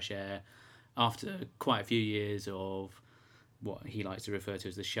breath of fresh air after quite a few years of what he likes to refer to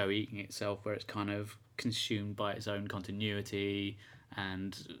as the show eating itself, where it's kind of consumed by its own continuity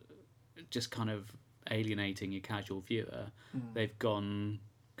and just kind of alienating your casual viewer. They've gone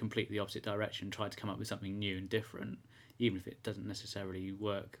completely opposite direction, tried to come up with something new and different, even if it doesn't necessarily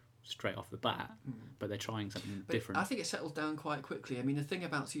work straight off the bat, but they're trying something different. I think it settles down quite quickly. I mean, the thing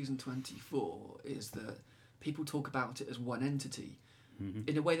about season 24 is that people talk about it as one entity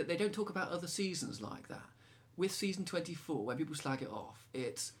in a way that they don't talk about other seasons like that. With season 24, when people slag it off,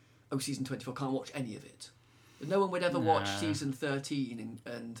 it's, season 24, can't watch any of it. No one would ever watch season 13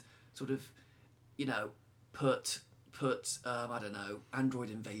 and sort of, you know, put I don't know, Android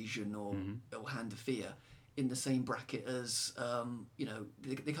Invasion or Hand of Fear in the same bracket as, you know,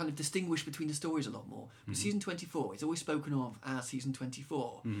 they kind of distinguish between the stories a lot more. But season 24, it's always spoken of as season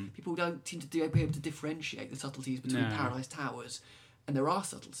 24. People don't seem to be able to differentiate the subtleties between Paradise Towers, and there are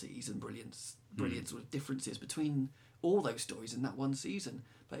subtleties and brilliant sort of differences between all those stories in that one season.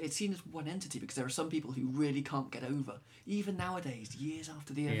 But it's seen as one entity because there are some people who really can't get over, even nowadays, years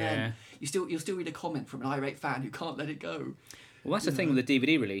after the event. You'll still read a comment from an irate fan who can't let it go. Well, that's the thing with the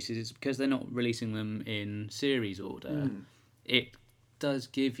DVD releases, is because they're not releasing them in series order, it does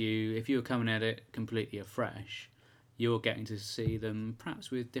give you, if you're coming at it completely afresh, you're getting to see them perhaps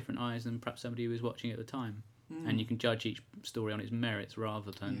with different eyes than perhaps somebody who was watching at the time. And you can judge each story on its merits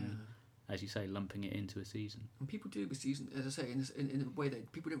rather than, as you say, lumping it into a season. And people do with season, as I say, in a way that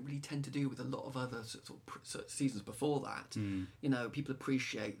people don't really tend to do with a lot of other sort of seasons before that. You know, people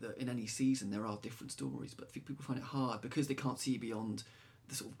appreciate that in any season there are different stories, but people find it hard because they can't see beyond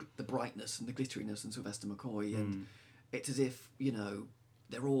the sort of the brightness and the glitteriness and Sylvester McCoy, and it's as if, you know,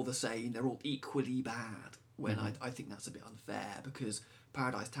 they're all the same, they're all equally bad. When I think that's a bit unfair because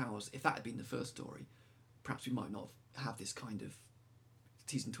Paradise Towers, if that had been the first story, perhaps we might not have this kind of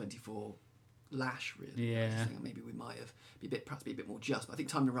season 24 lash, really. Yeah. Maybe we might have perhaps be a bit more just. But I think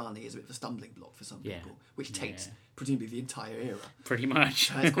Time and Rani is a bit of a stumbling block for some people, which takes presumably the entire era. Pretty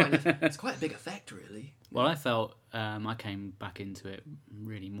much. It's quite a big effect, really. Well, I felt I came back into it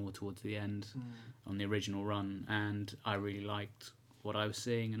really more towards the end on the original run, and I really liked what I was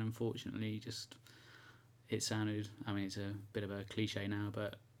seeing, and unfortunately just it sounded, I mean, it's a bit of a cliche now,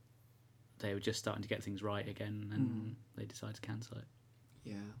 but they were just starting to get things right again, and they decided to cancel it.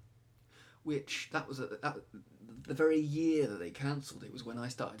 Yeah. Which, that was the very year that they cancelled it was when I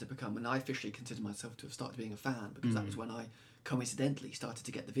started to become, and I officially consider myself to have started being a fan, because that was when I coincidentally started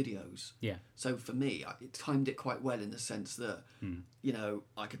to get the videos. Yeah. So for me, it timed it quite well in the sense that, you know,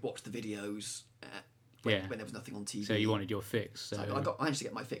 I could watch the videos when there was nothing on TV. So you wanted your fix. So I managed to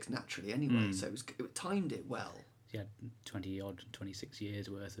get my fix naturally anyway, so it timed it well. You had 26 years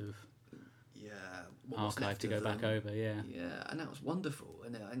worth of what's archive left to of go back them. over. Yeah. Yeah, and that was wonderful,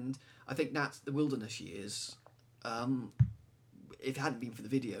 and I think that's the Wilderness years. If it hadn't been for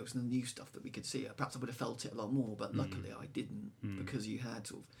the videos and the new stuff that we could see, perhaps I would have felt it a lot more. But luckily, I didn't because you had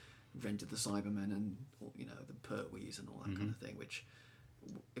sort of rented the Cybermen and the Pertwees and all that kind of thing, which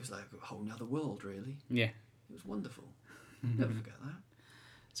it was like a whole nother world, really. Yeah. It was wonderful. Never forget that.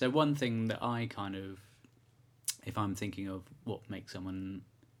 So one thing that I kind of, if I'm thinking of what makes someone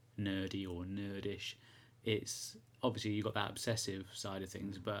nerdy or nerdish, it's obviously you've got that obsessive side of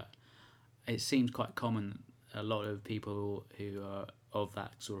things, but it seems quite common. A lot of people who are of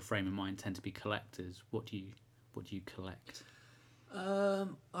that sort of frame of mind tend to be collectors. What do you collect?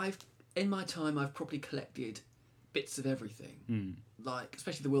 In my time, I've probably collected bits of everything. Like,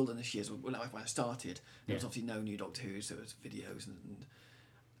 especially the Wilderness years when I started, there was obviously no new Doctor Who, so it was videos, and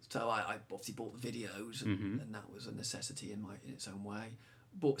so I obviously bought the videos, and that was a necessity in its own way.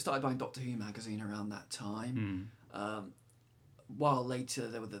 Started buying Doctor Who magazine around that time. While later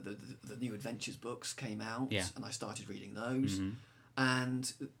there were the New Adventures books came out, and I started reading those.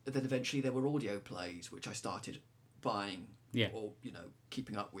 And then eventually there were audio plays, which I started buying or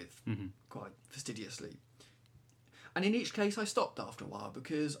keeping up with quite fastidiously. And in each case I stopped after a while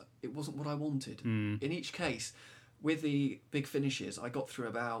because it wasn't what I wanted. In each case, with the big finishes, I got through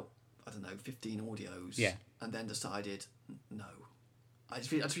about 15 audios, and then decided no. I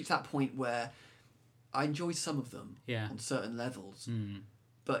just reached that point where I enjoyed some of them on certain levels,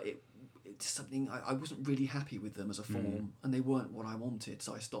 but it's something I wasn't really happy with them as a form, and they weren't what I wanted,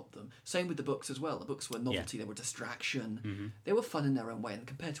 so I stopped them. Same with the books as well. The books were novelty, they were distraction, they were fun in their own way, and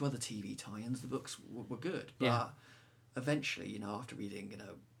compared to other TV tie-ins, the books were good. But eventually, after reading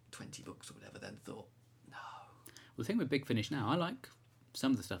 20 books or whatever, then thought, no. Well, the thing with Big Finish now, I like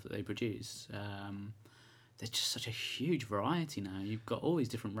some of the stuff that they produce. There's just such a huge variety now. You've got all these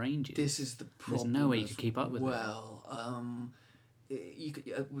different ranges. This is the problem. There's no way you could keep up with it.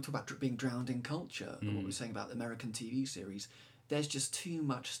 We'll talk about being drowned in culture, and what we were saying about the American TV series. There's just too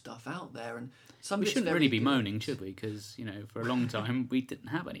much stuff out there, and we shouldn't really be moaning, should we? Because for a long time we didn't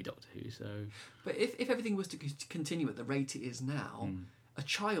have any Doctor Who. So, but if everything was to continue at the rate it is now, a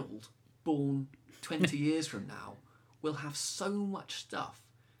child born 20 years from now will have so much stuff.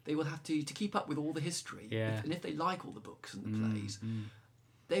 They will have to keep up with all the history, and if they like all the books and the plays,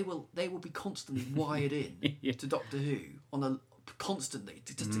 they will be constantly wired in to Doctor Who constantly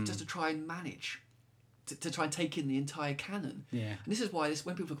just to try and manage, to try and take in the entire canon. And this is why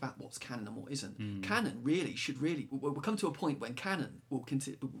when people talk about what's canon and what isn't, canon we'll come to a point when canon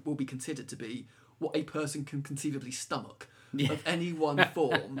will be considered to be what a person can conceivably stomach of any one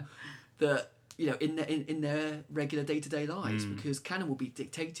form that. In their regular day-to-day lives, because canon will be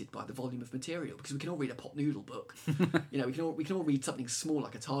dictated by the volume of material. Because we can all read a pot noodle book, we can all read something small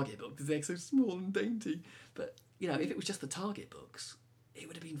like a Target book because they're so small and dainty. But if it was just the Target books, it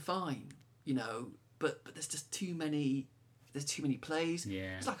would have been fine. But there's just too many. There's too many plays.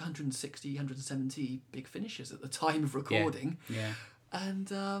 It's like 160, 170 big finishes at the time of recording. And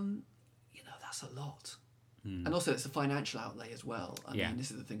that's a lot. And also it's a financial outlay as well. I mean, this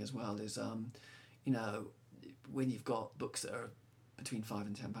is the thing as well, is when you've got books that are between £5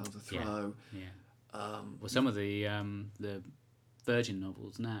 and £10 a throw. Well, some of the Virgin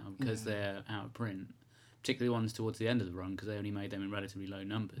novels now, because they're out of print, particularly ones towards the end of the run, because they only made them in relatively low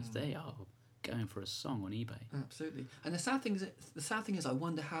numbers, they are going for a song on eBay. Absolutely. And the sad thing is I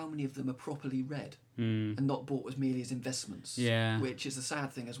wonder how many of them are properly read and not bought as merely as investments. Which is the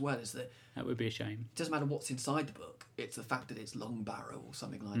sad thing as well, is that would be a shame. It doesn't matter what's inside the book, it's the fact that it's long barrow or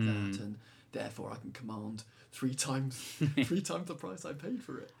something like that, and therefore I can command 3 times the price I paid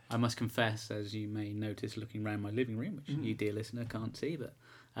for it. I must confess, as you may notice looking around my living room, which you dear listener can't see, but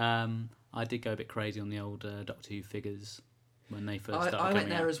I did go a bit crazy on the old Doctor Who figures when they first started I went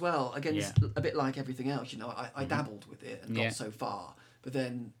there out. as well. Again, it's a bit like everything else, I dabbled with it and got so far, but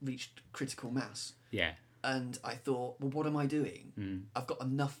then reached critical mass. And I thought, well, what am I doing? I've got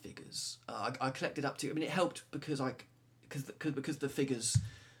enough figures. I collected up to. I mean, it helped because the figures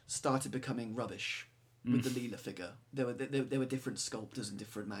started becoming rubbish with the Leela figure. There were different sculptors and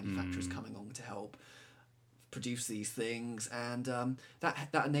different manufacturers coming on to help produce these things, and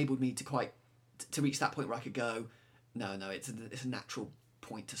that enabled me to reach that point where I could go, no, it's a natural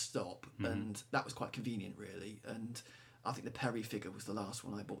point to stop, and that was quite convenient, really. And I think the Perry figure was the last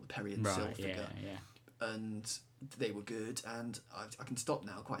one I bought, the Perry and Sil figure. And they were good, and I can stop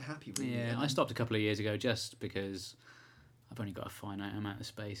now quite happy, really. I stopped a couple of years ago just because I've only got a finite amount of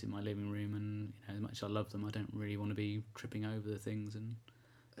space in my living room, and as much as I love them, I don't really want to be tripping over the things. And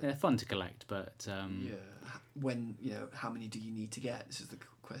They're fun to collect, but when how many do you need to get? This is the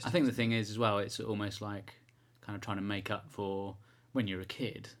question. I think the thing is as well, it's almost like kind of trying to make up for when you're a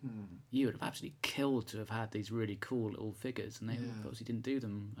kid. You would have absolutely killed to have had these really cool little figures, and they obviously didn't do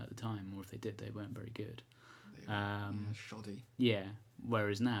them at the time, or if they did, they weren't very good. Shoddy. Yeah.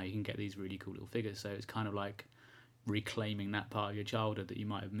 Whereas now you can get these really cool little figures, so it's kind of like reclaiming that part of your childhood that you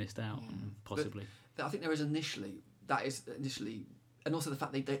might have missed out on, possibly. But I think there is initially, and also the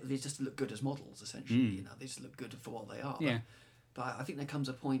fact they just look good as models, essentially. They just look good for what they are. Yeah. But I think there comes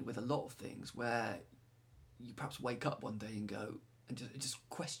a point with a lot of things where you perhaps wake up one day and go and just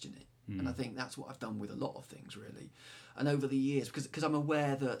question it. And I think that's what I've done with a lot of things, really. And over the years, because I'm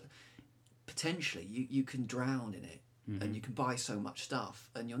aware that potentially you can drown in it, and you can buy so much stuff,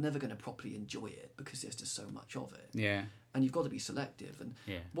 and you're never going to properly enjoy it because there's just so much of it. Yeah. And you've got to be selective. And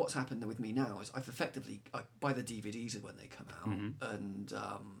what's happened with me now is I buy the DVDs when they come out, and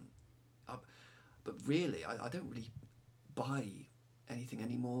but really I don't really buy anything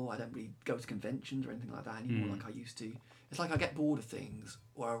anymore. I don't really go to conventions or anything like that anymore like I used to. It's like I get bored of things,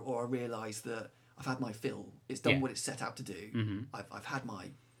 or I realise that I've had my fill. It's done what it's set out to do. I've had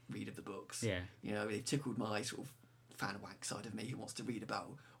my read of the books. Yeah. They've tickled my sort of fan whack side of me who wants to read about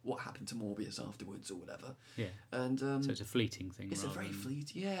what happened to Morbius afterwards or whatever. Yeah. And so it's a fleeting thing. It's a very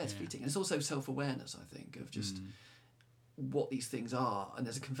fleeting. Yeah, it's fleeting. And it's also self-awareness, I think, of just what these things are, and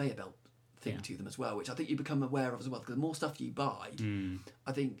there's a conveyor belt thing to them as well, which I think you become aware of as well. Because the more stuff you buy,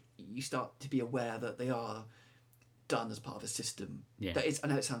 I think you start to be aware that they are done as part of a system that is, I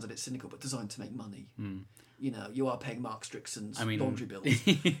know it sounds a bit cynical, but designed to make money. You are paying Mark Strickson's laundry bills.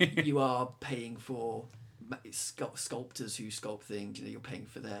 You are paying for sculptors who sculpt things. You're paying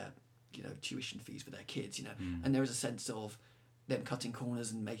for their tuition fees for their kids. And there is a sense of them cutting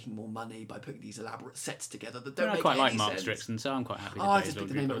corners and making more money by putting these elaborate sets together that don't make any sense. I quite like Mark Strickson, so I'm quite happy to pay I just picked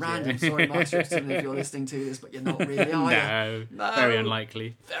the name at random. Sorry, Mark Strickson, if you're listening to this, but you're not really, are you? No, very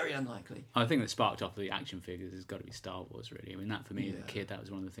unlikely. Very unlikely. I think that sparked off the action figures has got to be Star Wars, really. I mean, that for me as a kid, that was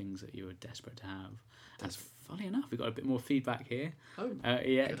one of the things that you were desperate to have. And funny enough, we've got a bit more feedback here.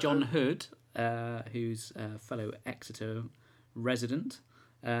 John Hood, who's a fellow Exeter resident.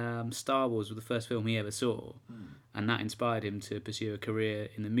 Star Wars was the first film he ever saw, and that inspired him to pursue a career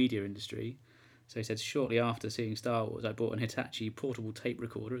in the media industry. So he said, shortly after seeing Star Wars, I bought an Hitachi portable tape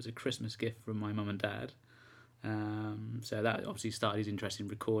recorder as a Christmas gift from my mum and dad. So that obviously started his interest in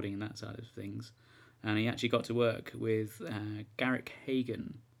recording and that side of things. And he actually got to work with Garrick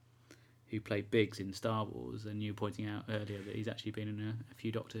Hagan, who played Biggs in Star Wars, and you were pointing out earlier that he's actually been in a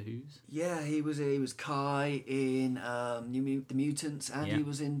few Doctor Who's. Yeah, he was Kai in The Mutants, and he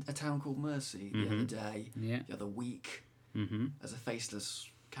was in A Town Called Mercy the other day, the other week, as a faceless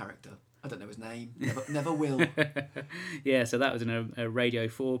character. I don't know his name, never will. Yeah, so that was in a Radio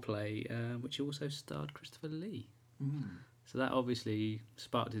 4 play, which also starred Christopher Lee. So that obviously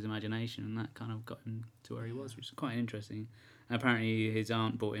sparked his imagination, and that kind of got him to where he was, which is quite interesting. And apparently his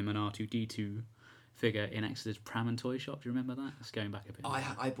aunt bought him an R2-D2 figure in Exeter's Pram and Toy Shop. Do you remember that? It's going back a bit.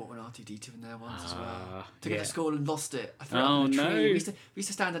 I bought an R2-D2 in there once as well. Took it to school and lost it. I threw it up in a tree. We used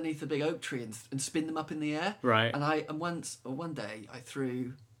to stand underneath a big oak tree and spin them up in the air. Right. And one day I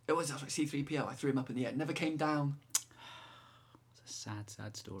threw... It was like C-3PO. I threw him up in the air. It never came down. It's a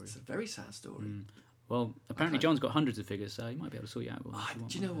sad story. It's a very sad story. Well, apparently John's got hundreds of figures, so he might be able to sort you out.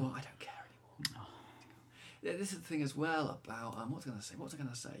 Do you know what? I don't care anymore. This is the thing as well about what was I going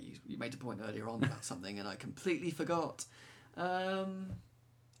to say? You made a point earlier on about something, and I completely forgot. About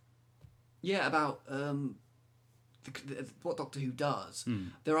what Doctor Who does.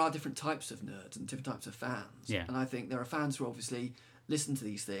 There are different types of nerds and different types of fans, and I think there are fans who obviously listen to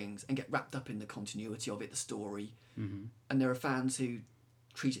these things and get wrapped up in the continuity of it, the story, and there are fans who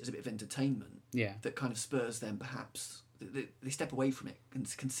treat it as a bit of entertainment that kind of spurs them perhaps. They step away from it and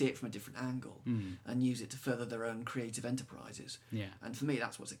can see it from a different angle and use it to further their own creative enterprises. And for me,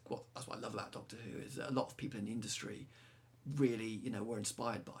 that's what I love about Doctor Who, is that a lot of people in the industry really, were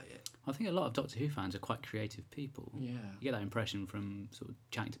inspired by it. I think a lot of Doctor Who fans are quite creative people. Yeah, you get that impression from sort of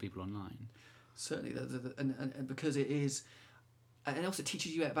chatting to people online. Certainly, and because it is, and also it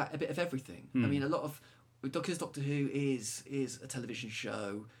teaches you about a bit of everything. I mean, because Doctor Who is a television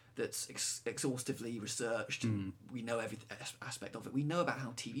show that's exhaustively researched. We know every aspect of it. We know about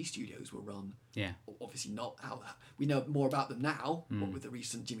how TV studios were run. Yeah. Obviously not how... We know more about them now, what with the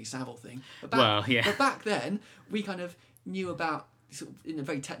recent Jimmy Savile thing. But back then, we kind of knew about, sort of, in a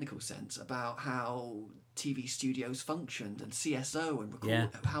very technical sense, about how TV studios functioned and CSO and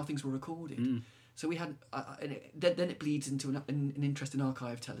how things were recorded. So we had... then it bleeds into an interest in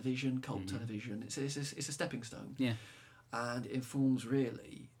archive television, cult television. It's a stepping stone. Yeah. And it informs,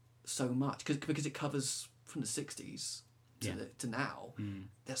 really, so much because it covers from the 60s to now.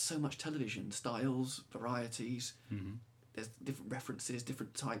 There's so much television styles, varieties. There's different references,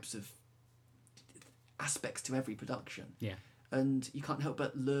 different types of aspects to every production. Yeah. And you can't help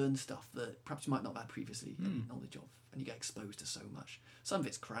but learn stuff that perhaps you might not have had previously any knowledge of, and you get exposed to so much. Some of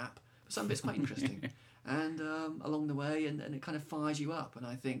it's crap, but some of it's quite interesting. And along the way, and it kind of fires you up. And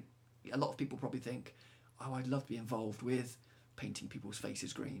I think a lot of people probably think, oh, I'd love to be involved with painting people's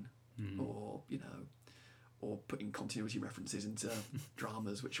faces green, or or putting continuity references into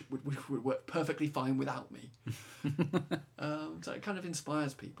dramas, which would work perfectly fine without me. So it kind of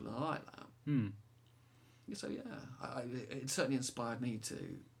inspires people, and I like that. So yeah, it certainly inspired me to.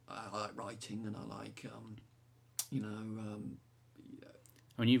 I like writing, and I like, I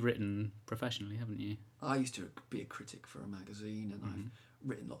mean, you've written professionally, haven't you? I used to be a critic for a magazine, and I've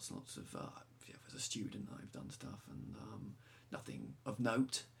written lots and lots of. As a student, I've done stuff, and nothing of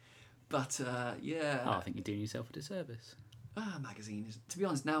note. But yeah. Oh, I think you're doing yourself a disservice. Magazine is, to be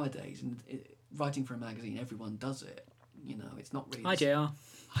honest, nowadays, and writing for a magazine, everyone does it. It's not really. Hi, JR.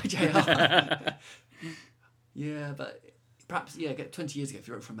 Hi, JR. Yeah, but perhaps 20 years ago, if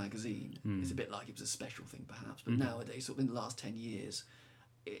you wrote for a magazine, it's a bit like it was a special thing, perhaps. But nowadays, sort of in the last 10 years,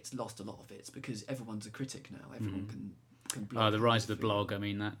 it's lost a lot of it. It's because everyone's a critic now. Everyone can blog. The rise of the blog. I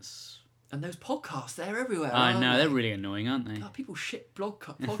mean, that's. And those podcasts, they're everywhere. I know, they're really annoying, aren't they? God, people shit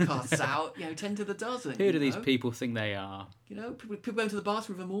podcasts out, 10 to the dozen. Who do these people think they are? People go into the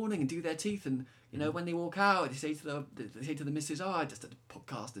bathroom in the morning and do their teeth, and when they walk out, they say to the missus, "Oh, I just had a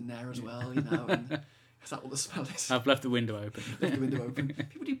podcast in there as well," and is that what the smell is? I've left the window open. Left the window open.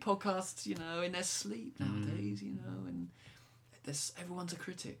 People do podcasts, in their sleep nowadays, and everyone's a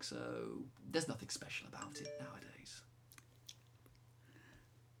critic, so there's nothing special about it nowadays.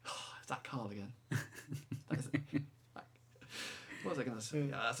 Is that Carl again? What was I going to say?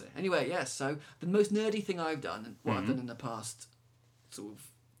 Yeah, that's it. Anyway, yes. So the most nerdy thing I've done, and what I've done in the past sort of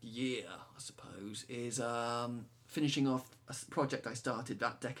year, I suppose, is finishing off a project I started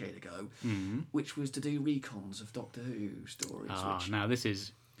that decade ago, which was to do recons of Doctor Who stories. Now this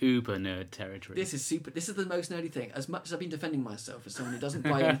is uber nerd territory. This is super. This is the most nerdy thing. As much as I've been defending myself as someone who doesn't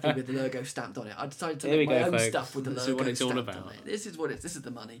buy anything with the logo stamped on it, I decided to make my own stuff with the logo what it's stamped all about. on it. This is what it's. This is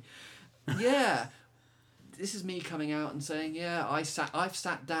the money. Yeah. This is me coming out and saying, I've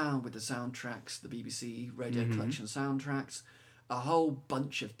sat down with the soundtracks, the BBC Radio Collection soundtracks, a whole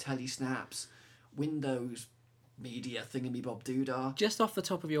bunch of telesnaps, Windows Media thingamy-bob doodah. Just off the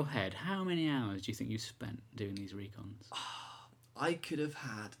top of your head, how many hours do you think you spent doing these recons? I could have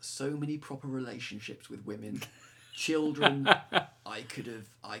had so many proper relationships with women, children. I could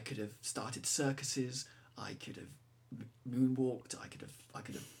have started circuses. I could have moonwalked. I could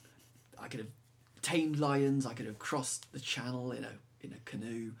have tamed lions. I could have crossed the channel in a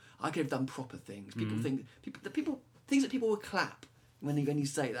canoe. I could have done proper things. Things that people would clap when you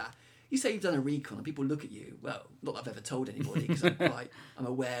say that. You say you've done a recon and people look at you. Well, not that I've ever told anybody because I'm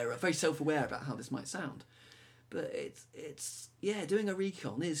aware, very self-aware about how this might sound. But it's doing a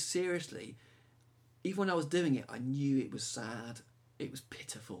recon is seriously. Even when I was doing it, I knew it was sad. It was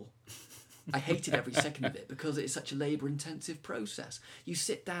pitiful. I hated every second of it because it's such a labour-intensive process. You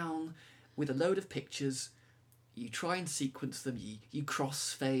sit down with a load of pictures, you try and sequence them, you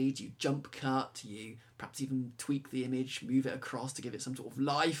crossfade, you jump cut, you perhaps even tweak the image, move it across to give it some sort of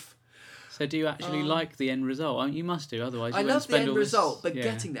life. So do you actually like the end result? I mean, you must do, otherwise you I wouldn't love the spend end all this... result, but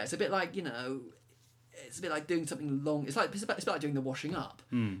getting there, it's a bit like, it's a bit like doing something long. It's a bit like doing the washing up.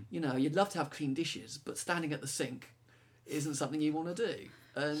 You'd love to have clean dishes, but standing at the sink isn't something you want to do.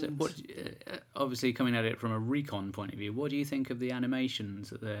 And So obviously, coming at it from a recon point of view, what do you think of the animations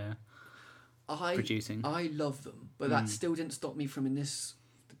that they're producing? I love them, but that still didn't stop me from in this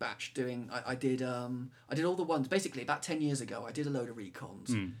batch doing. I did all the ones basically about 10 years ago. I did a load of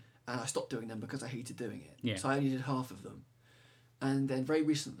recons, and I stopped doing them because I hated doing it. Yeah. So I only did half of them, and then very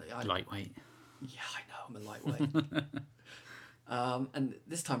recently, Lightweight. Yeah, I know, I'm a lightweight. And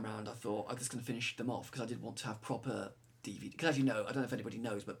this time round, I thought I'm just going to finish them off because I did want to have proper DVD. Because as you know, I don't know if anybody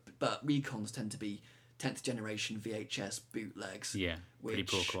knows, but recons tend to be 10th generation VHS bootlegs. Yeah, pretty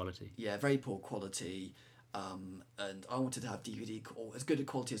poor quality. Yeah, very poor quality. And I wanted to have DVD or as good a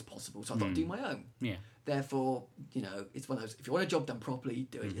quality as possible, so I thought I'd do my own. Yeah. Therefore, it's one of those, if you want a job done properly,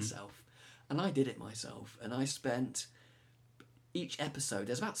 do it yourself. And I did it myself, and I spent each episode,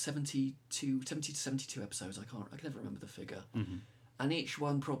 there's about 70 to 72 episodes, I can never remember the figure. And each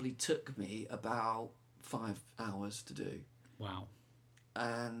one probably took me about 5 hours to do. Wow.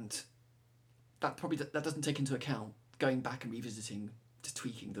 And that doesn't take into account going back and revisiting, to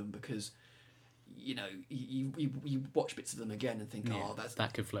tweaking them, because you watch bits of them again and think, oh,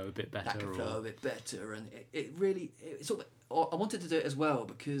 that could flow a bit better. That could flow a bit better, and it really sort of. I wanted to do it as well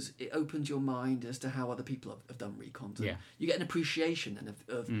because it opens your mind as to how other people have done recons. And you get an appreciation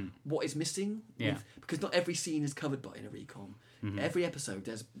of what is missing. Because not every scene is covered in a recon. Mm-hmm. Every episode,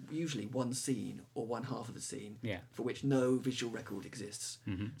 there's usually one scene or one half of the scene for which no visual record exists.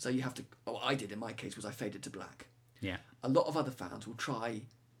 Mm-hmm. So you have to. What I did in my case was I faded to black. Yeah. A lot of other fans will try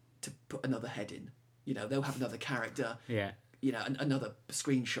to put another head in. They'll have another character. Yeah. Another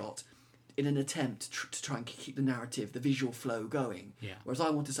screenshot, in an attempt to try and keep the narrative, the visual flow going. Yeah. Whereas I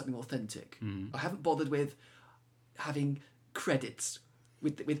wanted something authentic. Mm. I haven't bothered with having credits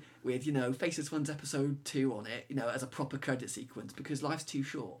with Faceless One's episode 2 on it, as a proper credit sequence, because life's too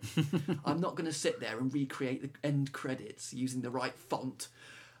short. I'm not going to sit there and recreate the end credits using the right font.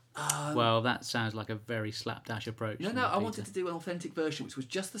 Well, that sounds like a very slapdash approach. No, I wanted to do an authentic version, which was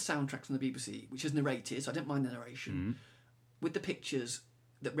just the soundtrack from the BBC, which is narrated, so I didn't mind the narration, with the pictures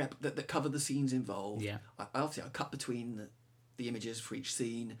that cover the scenes involved. Yeah. I cut between the images for each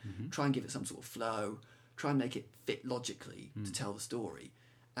scene, try and give it some sort of flow, try and make it fit logically to tell the story.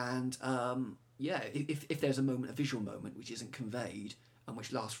 And if there's a visual moment which isn't conveyed and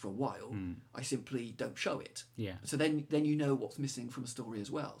which lasts for a while, I simply don't show it. Yeah. So then you know what's missing from a story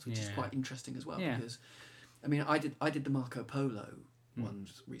as well, which is quite interesting as well. Yeah. Because, I did the Marco Polo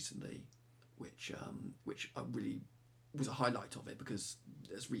ones recently, which I really was a highlight of it, because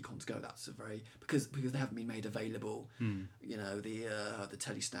as recons go, that's a very because they haven't been made available. The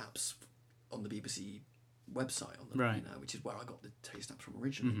telesnaps on the BBC website which is where I got the telesnaps from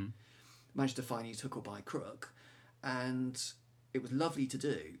originally. Managed to find He's Hook or By Crook, and it was lovely to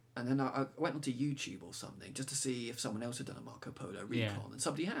do. And then I went onto YouTube or something just to see if someone else had done a Marco Polo recon, and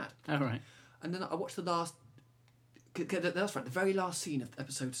somebody had. Oh, right. And then I watched that's right, the very last scene of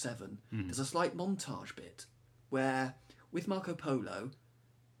episode 7. There's a slight montage bit where, with Marco Polo,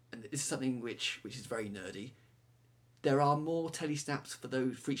 and this is something which is very nerdy, there are more telesnaps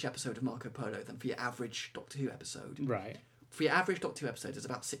for each episode of Marco Polo than for your average Doctor Who episode. Right. For your average Doctor Who episode, there's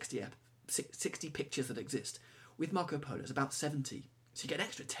about 60 pictures that exist. With Marco Polo, it's about 70. So you get an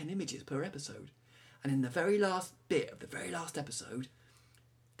extra 10 images per episode. And in the very last bit of the very last episode,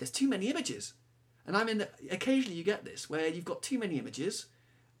 there's too many images. And occasionally you get this, where you've got too many images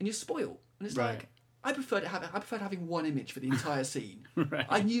and you're spoiled. And it's like, I preferred having one image for the entire scene. Right.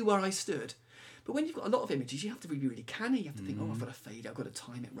 I knew where I stood. But when you've got a lot of images, you have to be really canny. You have to think, I've got to fade, I've got to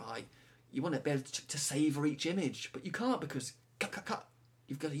time it right. You want to be able to savour each image, but you can't, because cut.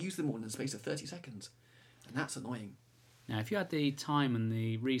 You've got to use them all in the space of 30 seconds. And that's annoying. Now, if you had the time and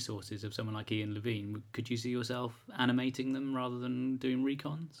the resources of someone like Ian Levine, could you see yourself animating them rather than doing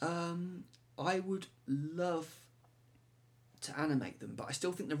recons? I would love to animate them, but I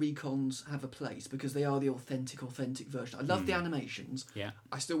still think the recons have a place because they are the authentic version. I love the animations. Yeah.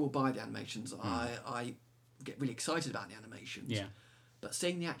 I still will buy the animations. I get really excited about the animations. Yeah. But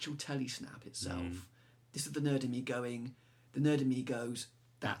seeing the actual telesnap itself, this is the nerd in me going, the nerd in me goes,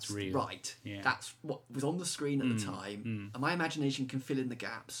 that's real. Right. Yeah. That's what was on the screen at the time. And my imagination can fill in the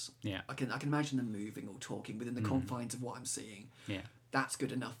gaps. Yeah. I can imagine them moving or talking within the confines of what I'm seeing. Yeah. That's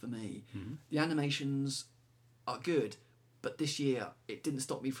good enough for me. The animations are good, but this year it didn't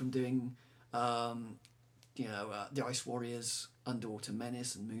stop me from doing the Ice Warriors, Underwater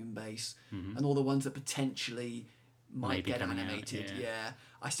Menace and Moonbase, and all the ones that potentially might get animated. Yeah.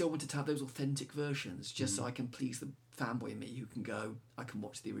 I still wanted to have those authentic versions just so I can please the fanboy in me who can go, I can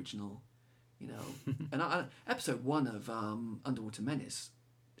watch the original, and episode 1 of Underwater Menace,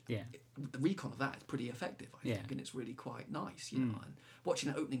 the recon of that is pretty effective, I think, and it's really quite nice, and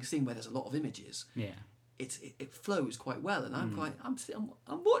watching that opening scene where there's a lot of images, it flows quite well, and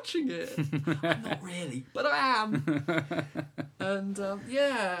I'm watching it. I'm not really, but I am. And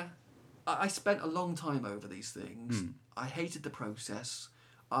I spent a long time over these things. I hated the process.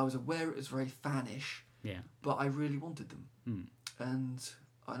 I was aware it was very fanish. Yeah. But I really wanted them. And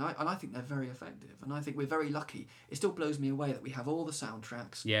I think they're very effective. And I think we're very lucky. It still blows me away that we have all the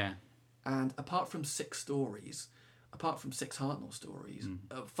soundtracks. Yeah. And apart from 6 stories, apart from 6 Hartnell stories,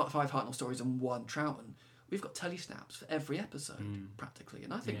 5 Hartnell stories and 1 Troughton, we've got telesnaps for every episode, practically.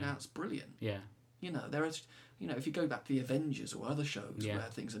 And I think that's brilliant. Yeah. There is, if you go back to the Avengers or other shows where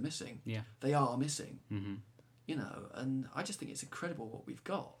things are missing, they are missing. And I just think it's incredible what we've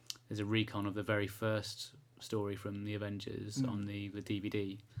got. There's a recon of the very first story from the Avengers on the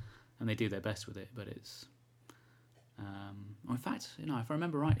DVD, and they do their best with it, but it's in fact, if I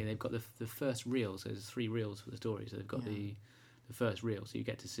remember rightly, they've got the first reel, so there's 3 reels for the story, so they've got the first reel, so you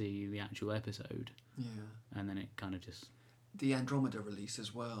get to see the actual episode, and then it kind of just... The Andromeda release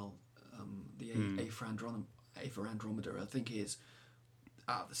as well, the Aether Andromeda. I think is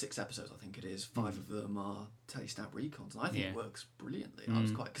out of the 6 episodes. I think it is 5 of them are Telestab recons, and I think it works brilliantly. I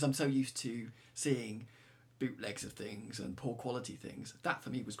was because I'm so used to seeing bootlegs of things and poor quality things. That for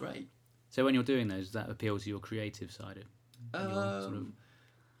me was great. So when you're doing those, does that appeal to your creative side of your sort of...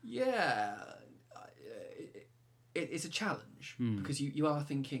 Yeah, it's a challenge because you are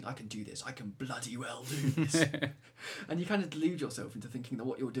thinking, I can do this, I can bloody well do this, and you kind of delude yourself into thinking that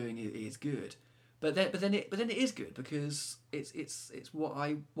what you're doing is good, but then it is good because it's what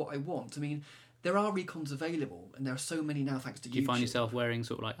I want. I mean, there are recons available, and there are so many now thanks to YouTube. Do you find yourself wearing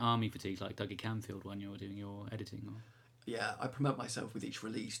sort of like army fatigues like Dougie Camfield when you're doing your editing? Or? Yeah, I promote myself with each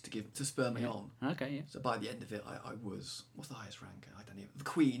release to spur me on. Okay, yeah. So by the end of it, I was, what's the highest rank? I don't even, the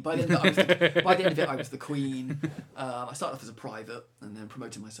Queen. By the end of it, I was the Queen. I started off as a private and then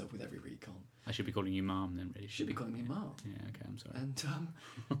promoted myself with every recon. I should be calling you Mom then, really. Should be calling me Mom. Yeah, okay, I'm sorry. And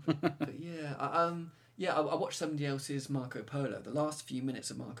but yeah, I watched somebody else's Marco Polo. The last few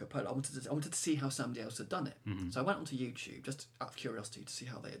minutes of Marco Polo, I wanted to see how somebody else had done it. So I went onto YouTube just out of curiosity to see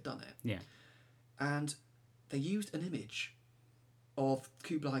how they had done it. Yeah. And they used an image of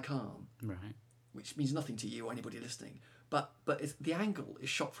Kublai Khan, right, which means nothing to you or anybody listening. But the angle is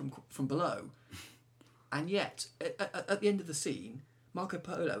shot from below, and yet at the end of the scene, Marco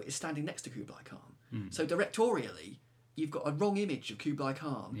Polo is standing next to Kublai Khan. So directorially, you've got a wrong image of Kublai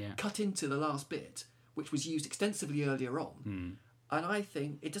Khan cut into the last bit, which was used extensively earlier on. And I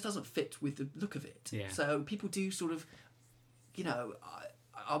think it just doesn't fit with the look of it. Yeah. So people do sort of,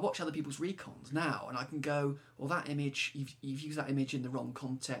 I watch other people's recons now, and I can go, well, that image, you've used that image in the wrong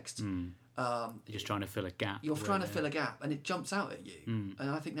context. You're just trying to fill a gap. You're trying to fill a gap, and it jumps out at you. And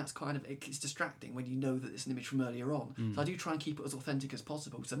I think that's kind of, it's distracting when you know that it's an image from earlier on. So I do try and keep it as authentic as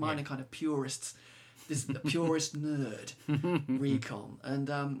possible. So mine are kind of purists, a purist nerd recon. And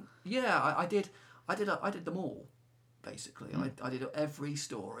I did them all, basically. I did every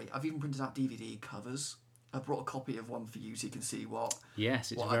story. I've even printed out DVD covers. I brought a copy of one for you so you can see what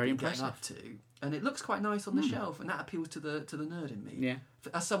it's what very I've been impressive. getting up to, and it looks quite nice on the shelf, and that appeals to the nerd in me. Yeah.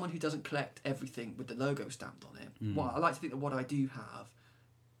 As someone who doesn't collect everything with the logo stamped on it, I like to think that what I do have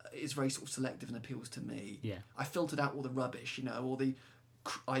is very sort of selective and appeals to me. Yeah. I filtered out all the rubbish, all the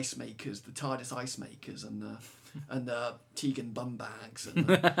ice makers, the TARDIS ice makers, and the Tegan bum bags, and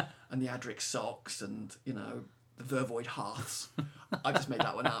and the Adric socks, and the Vervoid hearths. I just made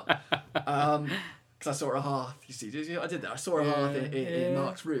that one up. Because I saw a hearth, you see, I did that. I saw a hearth in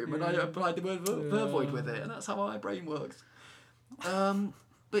Mark's room, and I applied the word Vervoid with it, and that's how my brain works.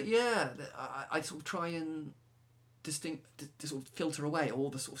 But yeah, I sort of try and to sort of filter away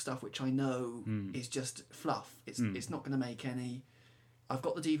all the sort of stuff which I know is just fluff. It's not going to make any. I've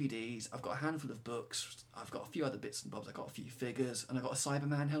got the DVDs, I've got a handful of books, I've got a few other bits and bobs, I've got a few figures, and I've got a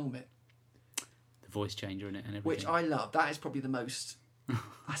Cyberman helmet. The voice changer in it and everything. Which I love. That is probably the most...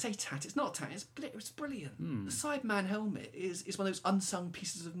 I say tat, it's not tat, it's brilliant. The Cyberman helmet is one of those unsung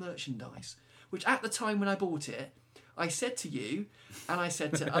pieces of merchandise, which at the time when I bought it, I said to you, and I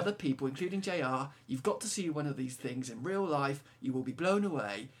said to other people, including JR, you've got to see one of these things in real life, you will be blown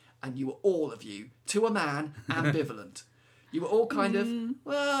away, and you were all of you, to a man, ambivalent. You were all kind of,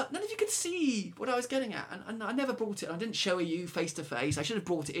 well, none of you could see what I was getting at, and I never brought it, I didn't show you face to face, I should have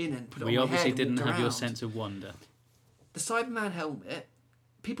brought it in and put it on my head. We obviously didn't have your around. sense of wonder. The Cyberman helmet,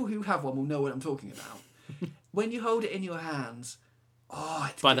 people who have one will know what I'm talking about. When you hold it in your hands,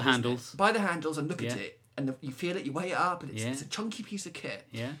 it's by good, the handles. By the handles and look at it, and you feel it, you weigh it up, and it's, Yeah. it's a chunky piece of kit.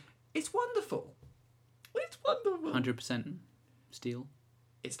 Yeah. It's wonderful. It's wonderful. 100% steel.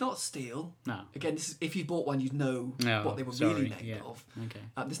 It's not steel. No. Again, this is, if you bought one, you'd know what they were really made of. Okay.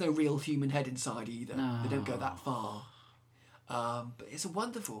 There's no real human head inside either. No. They don't go that far. But it's a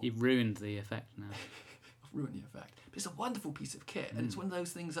wonderful... You've ruined the effect now. I've ruined the effect. But it's a wonderful piece of kit, and it's one of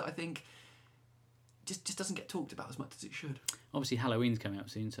those things that I think just doesn't get talked about as much as it should. Obviously, Halloween's coming up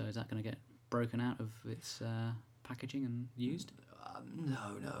soon, so is that going to get broken out of its packaging and used?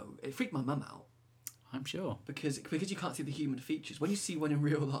 No. It freaked my mum out. I'm sure. Because you can't see the human features. When you see one in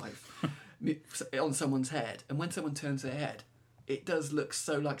real life on someone's head, and when someone turns their head, it does look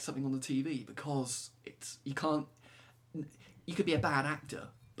so like something on the TV because you could be a bad actor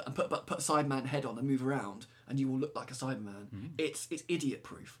and put a Cyberman head on and move around, and you will look like a Cyberman. It's idiot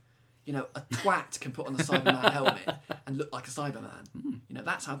proof. A twat can put on a Cyberman helmet and look like a Cyberman.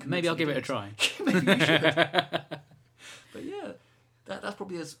 That's how. Maybe I'll give it a try. Maybe you should. But yeah, that's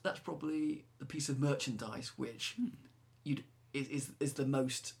probably the piece of merchandise which is the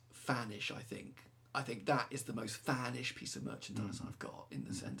most fanish. I think that is the most fanish piece of merchandise I've got, in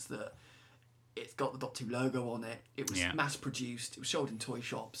the sense that it's got the Dot 2 logo on it. It was mass produced. It was sold in toy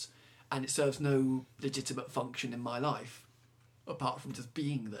shops, and it serves no legitimate function in my life apart from just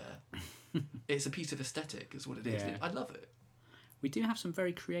being there. It's a piece of aesthetic, is what it is. Yeah. I love it. We do have some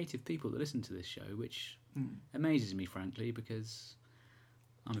very creative people that listen to this show, which amazes me, frankly, because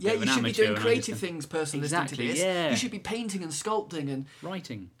I'm a bit of an you should be amateur doing and I creative just things, person Exactly, listening to this. yeah. You should be painting and sculpting and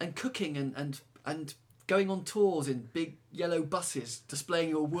writing. cooking and going on tours in big yellow buses, displaying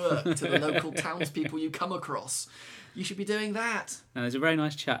your work to the local townspeople you come across. You should be doing that. Now, there's a very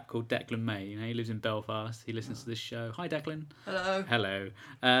nice chap called Declan May. You know, he lives in Belfast. He listens to this show. Hi, Declan. Hello. Hello.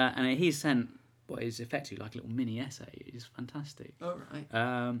 And he sent what is effectively like a little mini essay. It's fantastic. All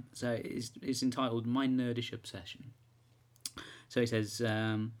right. So it's entitled My Nerdish Obsession. So he says,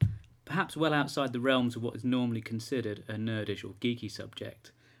 perhaps well outside the realms of what is normally considered a nerdish or geeky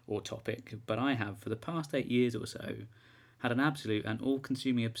subject or topic, but I have, for the past 8 years or so, had an absolute and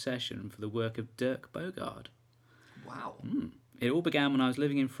all-consuming obsession for the work of Dirk Bogarde. Wow. It all began when I was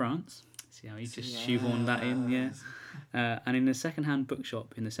living in France. See how he just shoehorned that in, yeah. And in a second-hand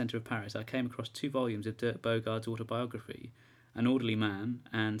bookshop in the centre of Paris, I came across 2 volumes of Dirk Bogarde's autobiography, An Orderly Man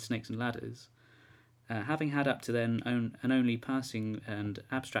and Snakes and Ladders. Having had up to then an only passing and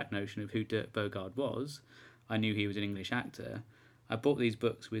abstract notion of who Dirk Bogarde was, I knew he was an English actor, I bought these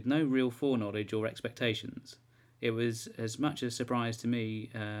books with no real foreknowledge or expectations. It was as much a surprise to me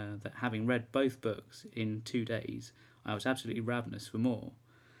that having read both books in 2 days, I was absolutely ravenous for more.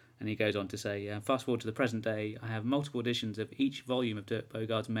 And he goes on to say, fast forward to the present day, I have multiple editions of each volume of Dirk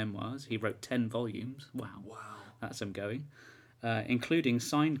Bogarde's memoirs. He wrote 10 volumes. Wow. That's some going. Including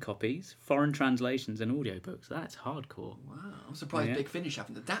signed copies, foreign translations and audiobooks. That's hardcore. Wow. I'm surprised Big Finish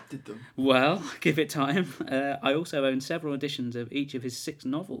haven't adapted them. Well, give it time. I also own several editions of each of his 6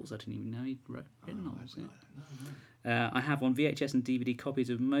 novels. I didn't even know he'd written novels. I have on VHS and DVD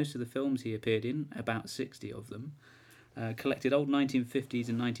copies of most of the films he appeared in, about 60 of them. Collected old 1950s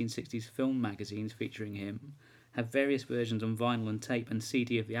and 1960s film magazines featuring him. Have various versions on vinyl and tape and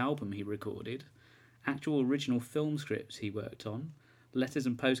CD of the album he recorded. Actual original film scripts he worked on, letters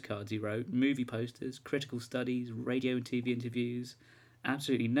and postcards he wrote, movie posters, critical studies, radio and TV interviews.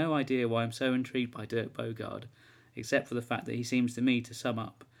 Absolutely no idea why I'm so intrigued by Dirk Bogarde, except for the fact that he seems to me to sum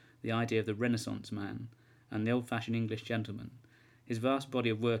up the idea of the Renaissance man and the old-fashioned English gentleman. His vast body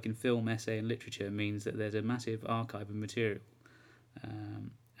of work in film, essay and literature means that there's a massive archive of material.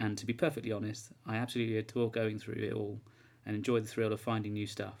 And to be perfectly honest, I absolutely adore going through it all and enjoy the thrill of finding new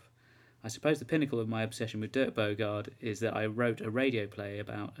stuff. I suppose the pinnacle of my obsession with Dirk Bogarde is that I wrote a radio play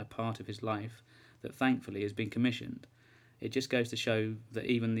about a part of his life that thankfully has been commissioned. It just goes to show that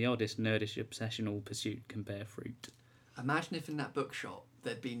even the oddest nerdish obsessional pursuit can bear fruit. Imagine if in that bookshop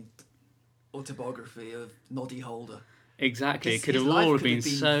there'd been autobiography of Noddy Holder. Exactly, it could have all been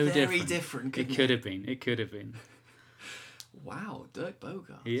so very different. It could have been. It could have been. Wow, Dirk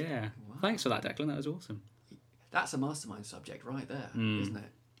Bogarde. Yeah. Wow. Thanks for that, Declan. That was awesome. That's a mastermind subject right there, isn't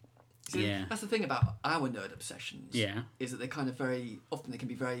it? See, Yeah. That's the thing about our nerd obsessions. Yeah. Is that they're kind of very often they can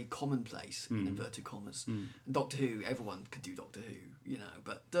be very commonplace in inverted commas. And Doctor Who, everyone could do Doctor Who, you know,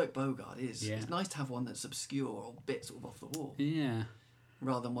 but Dirk Bogarde is. Yeah. It's nice to have one that's obscure or a bit sort of off the wall, Yeah.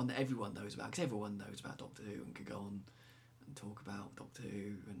 rather than one that everyone knows about. Because everyone knows about Doctor Who and could go on and talk about Doctor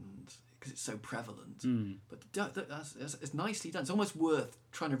Who, and because it's so prevalent. But it's nicely done. It's almost worth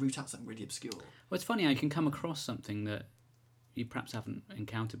trying to root out something really obscure. Well, it's funny how you can come across something that you perhaps haven't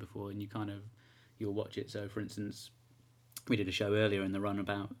encountered before, and you'll watch it. So, for instance, we did a show earlier in the run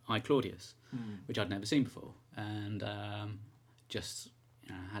about I, Claudius, which I'd never seen before, and just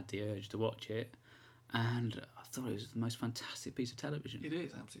had the urge to watch it, and I thought it was the most fantastic piece of television. It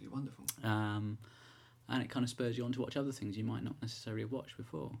is absolutely wonderful. And it kind of spurs you on to watch other things you might not necessarily have watched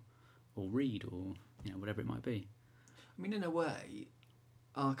before, or read, or whatever it might be. I mean, in a way,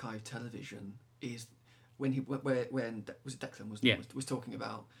 archive television is when was it Declan was talking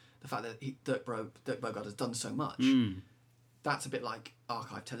about the fact that Dirk Bogarde has done so much. That's a bit like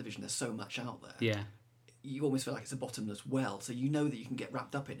archive television. There's so much out there. Yeah. You almost feel like it's a bottomless well. So you know that you can get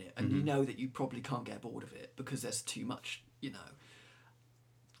wrapped up in it, and you know that you probably can't get bored of it because there's too much.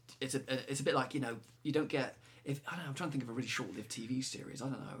 It's a bit like you don't get I'm trying to think of a really short-lived TV series. I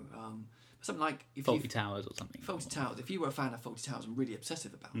don't know. Something like Fawlty Towers or something. Fawlty Towers. If you were a fan of Fawlty Towers and really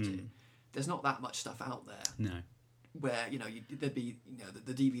obsessive about it, there's not that much stuff out there. No. Where there'd be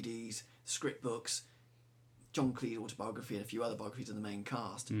the DVDs, script books, John Cleese autobiography, and a few other biographies of the main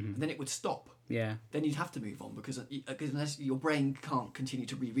cast, and then it would stop. Yeah. Then you'd have to move on because unless your brain can't continue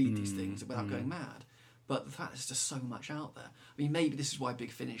to reread these things without going mad. But the fact there's just so much out there. I mean, maybe this is why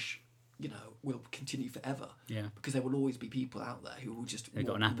Big Finish, will continue forever. Yeah. Because there will always be people out there who will just They've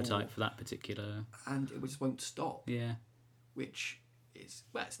got an appetite for that particular. and it just won't stop. Yeah. Which it's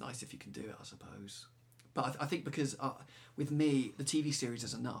nice if you can do it, I suppose. But I think because with me, the TV series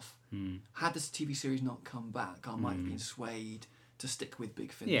is enough. Had this TV series not come back, I might have been swayed to stick with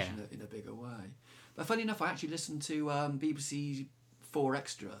Big Finish in a bigger way. But funny enough, I actually listened to BBC 4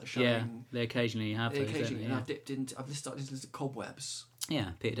 Extra showing. Yeah, they occasionally have those. Occasionally, and Yeah. I've started to listen to Cobwebs.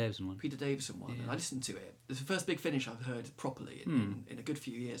 Yeah, Peter Davison one. And I listened to it. It's the first Big Finish I've heard properly in a good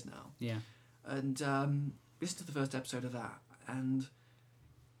few years now. Yeah. And listened to the first episode of that, and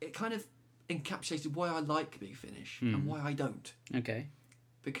it kind of encapsulated why I like Big Finish and why I don't. Okay.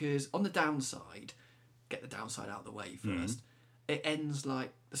 Because on the downside, get the downside out of the way first. It ends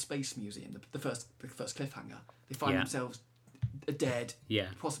like the Space Museum, the first cliffhanger. They find themselves dead,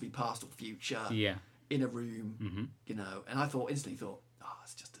 possibly past or future, in a room, you know. And I instantly thought,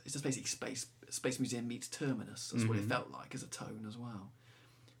 it's just basically Space Museum meets Terminus. That's what it felt like as a tone as well.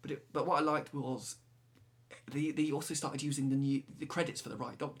 But what I liked was they also started using the credits for the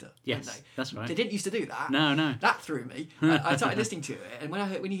right Doctor. Yes, didn't they? that's right. They didn't used to do that. No. That threw me. I started listening to it, and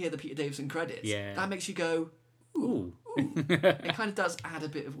when you hear the Peter Davison credits, that makes you go, ooh. It kind of does add a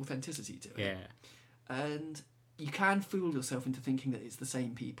bit of authenticity to it. Yeah. And you can fool yourself into thinking that it's the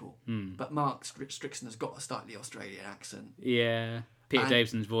same people. But Mark Strickson has got a slightly Australian accent. Yeah. Peter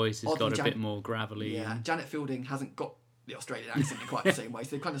Davison's voice has got a bit more gravelly. Yeah. Janet Fielding hasn't got the Australian accent in quite the same way,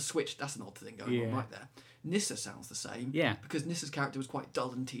 so they've kind of switched. That's an odd thing going on right there. Nissa sounds the same. Yeah. Because Nissa's character was quite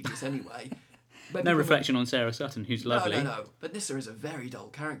dull and tedious anyway. No reflection on Sarah Sutton, who's lovely. No. But Nissa is a very dull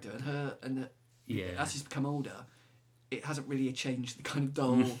character, and as she's become older, it hasn't really changed the kind of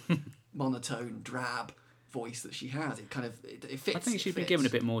dull, monotone, drab voice that she has. It kind of it fits. I think she'd been given a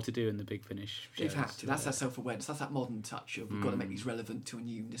bit more to do in the Big Finish shows. They've had to. That's that self-awareness. That's that modern touch of we've got to make these relevant to a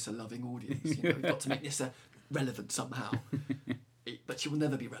new Nissa-loving audience. You know, we've got to make Nissa relevant somehow. But she will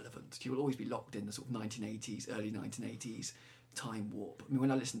never be relevant. She will always be locked in the sort of 1980s, early 1980s time warp. I mean,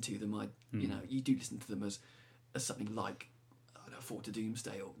 when I listen to them, you do listen to them as something like, I don't know, Fort to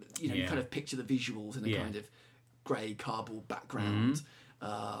Doomsday, or you kind of picture the visuals in a kind of grey cardboard background,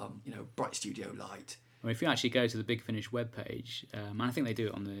 bright studio light. Well, if you actually go to the Big Finish webpage, and I think they do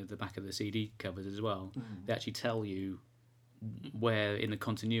it on the back of the CD covers as well, they actually tell you where in the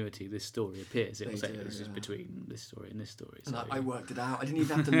continuity this story appears. It will say this is between this story and this story. And so, I worked it out. I didn't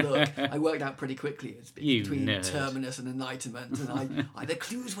even have to look. I worked it out pretty quickly. It's between Terminus and Enlightenment, and the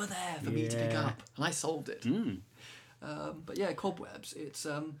clues were there for me to pick up, and I solved it. But yeah, Cobwebs. It's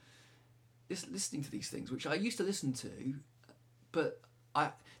listening to these things, which I used to listen to, but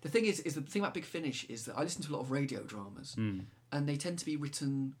the thing is the thing about Big Finish is that I listen to a lot of radio dramas, and they tend to be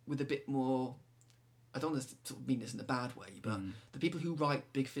written with a bit more. I don't want to sort of mean this in a bad way, but the people who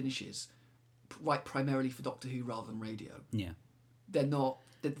write Big Finishes write primarily for Doctor Who rather than radio. Yeah. They're not.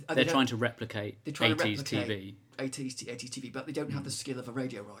 They're trying to replicate 80s TV. 80s TV, but they don't have the skill of a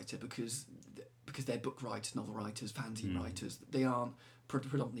radio writer because they're book writers, novel writers, fanzine writers. They aren't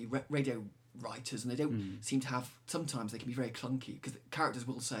predominantly radio writers, and they don't seem to have. Sometimes they can be very clunky because characters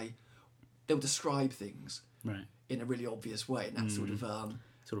will say they'll describe things in a really obvious way, and that's sort of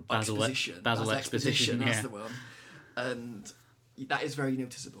Basil exposition. That's the one, and that is very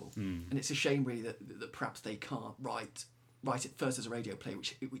noticeable. And it's a shame really that perhaps they can't write it first as a radio play,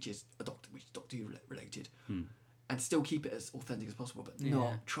 which is Doctor Who related, and still keep it as authentic as possible, but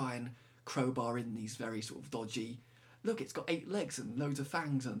not try and crowbar in these very sort of dodgy. Look, it's got 8 legs and loads of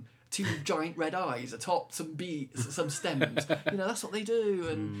fangs and 2 giant red eyes atop some beats, some stems. That's what they do,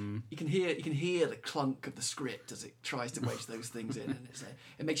 and you can hear the clunk of the script as it tries to wedge those things in, and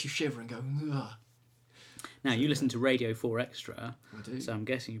it makes you shiver and go. Ugh. Now you listen to Radio 4 Extra, I do. So I'm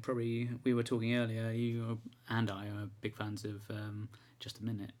guessing we were talking earlier. You and I are big fans of Just a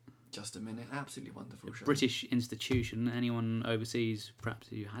Minute. Just a Minute, absolutely wonderful show. British institution. Anyone overseas perhaps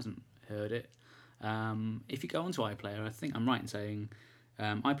who hasn't heard it, if you go onto iPlayer, I think I'm right in saying.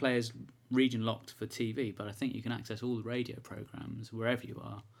 iPlayer is region locked for TV, but I think you can access all the radio programmes wherever you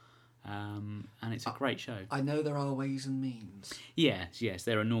are, and it's a great show. I know there are ways and means. Yes,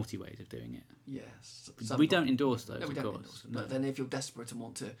 there are naughty ways of doing it. Yes, we don't endorse those. No, we of don't course. endorse them. But then, if you're desperate and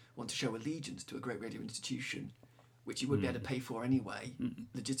want to show allegiance to a great radio institution, which you wouldn't be able to pay for anyway,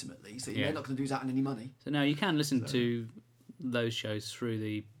 legitimately, so you're not going to lose out on any money. So no, you can listen to those shows through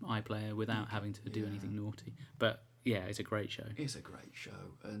the iPlayer without having to do anything naughty, but. Yeah, it's a great show. It's a great show,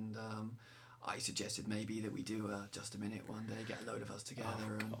 and I suggested maybe that we do Just a Minute one day, get a load of us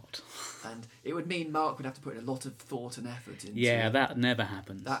together, and it would mean Mark would have to put in a lot of thought and effort into. Yeah, that never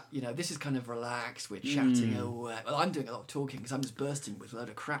happens. That this is kind of relaxed. We're chatting away. Well, I'm doing a lot of talking because I'm just bursting with a load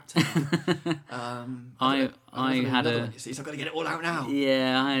of crap tonight. I had another one, you see, so I've got to get it all out now.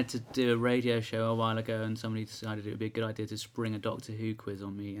 Yeah, I had to do a radio show a while ago, and somebody decided it would be a good idea to spring a Doctor Who quiz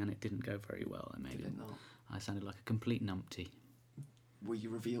on me, and it didn't go very well. I sounded like a complete numpty. Were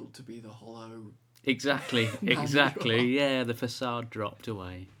you revealed to be the hollow? Exactly. Yeah, the facade dropped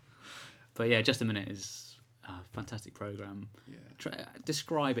away. But yeah, Just a Minute is a fantastic programme. Yeah.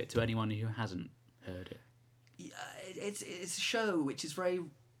 Describe it to anyone who hasn't heard it. Yeah, it's a show which is very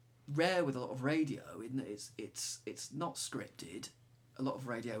rare with a lot of radio. It's not scripted. A lot of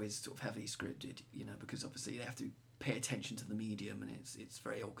radio is sort of heavily scripted, because obviously they have to pay attention to the medium, and it's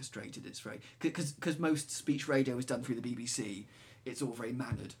very orchestrated. It's very because most speech radio is done through the BBC. It's all very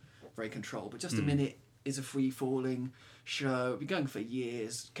mannered, very controlled. But Just a Minute is a free-falling show. Been going for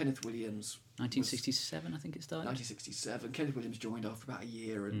years. Kenneth Williams. 1967, I think it started. 1967. Kenneth Williams joined after about a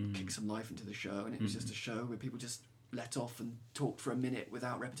year and kicked some life into the show, and it was just a show where people just let off and talked for a minute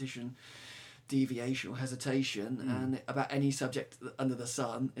without repetition, deviation or hesitation, and about any subject under the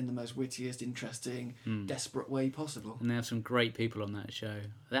sun in the most wittiest, interesting, desperate way possible. And they have some great people on that show.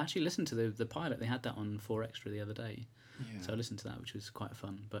 They actually listened to the pilot. They had that on 4Extra the other day. Yeah. So I listened to that, which was quite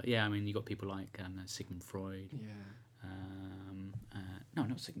fun. But yeah, I mean, you got people like Sigmund Freud. Yeah. No,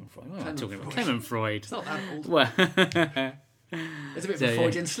 not Sigmund Freud. What am I talking about? Clement Freud. It's not that old. Well, there's a bit of a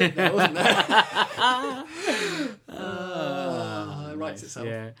Freudian slip there, wasn't there? It writes itself.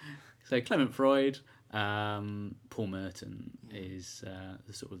 Yeah. So Clement Freud, Paul Merton is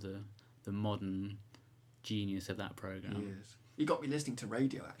the sort of the modern genius of that programme. He is. He got me listening to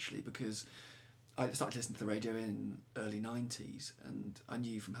radio actually, because I started listening to the radio in early 90s, and I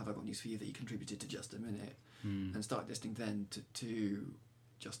knew from Have I Got News For You that he contributed to Just a Minute, and started listening then to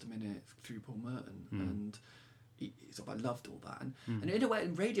Just a Minute through Paul Merton, and I loved all that. And in a way,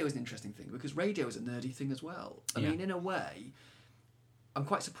 and radio is an interesting thing, because radio is a nerdy thing as well. I mean, in a way, I'm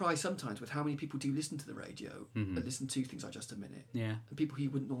quite surprised sometimes with how many people do listen to the radio and listen to things like Just a Minute. Yeah. And people who you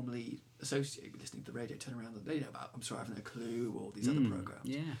wouldn't normally associate with listening to the radio turn around and they know about I'm Sorry I Haven't a Clue or these other programmes.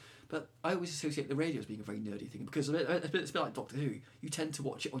 Yeah. But I always associate the radio as being a very nerdy thing, because it's a bit like Doctor Who. You tend to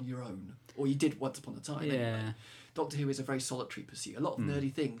watch it on your own, or you did once upon a time. Yeah. Anyway. Doctor Who is a very solitary pursuit. A lot of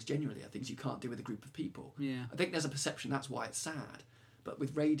nerdy things generally are things you can't do with a group of people. Yeah. I think there's a perception that's why it's sad. But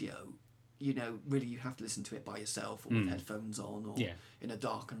with radio, really you have to listen to it by yourself, or with headphones on, or in a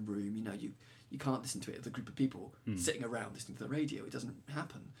darkened room. You can't listen to it with a group of people sitting around listening to the radio. It doesn't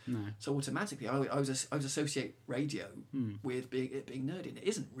happen. No. So automatically, I always associate radio with it being nerdy, and it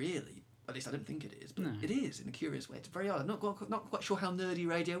isn't really. At least I don't think it is, but it is in a curious way. It's very odd. I'm not quite sure how nerdy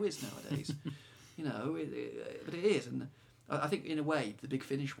radio is nowadays. But it is, and I think in a way the Big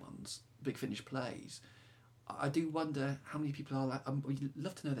Finish plays. I do wonder how many people are like. We'd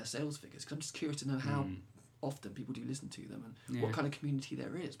love to know their sales figures, because I'm just curious to know how often people do listen to them, and what kind of community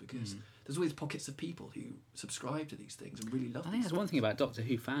there is, because there's always pockets of people who subscribe to these things and really love. I think that's one thing about Doctor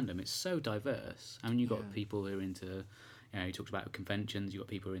Who fandom. It's so diverse. I mean, you've got people who are into, you talked about conventions. You've got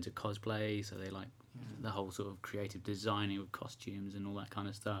people who are into cosplay, so they like the whole sort of creative designing of costumes and all that kind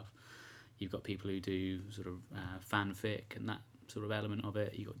of stuff. You've got people who do sort of fanfic and that sort of element of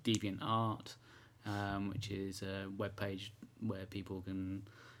it. You've got DeviantArt, which is a webpage where people can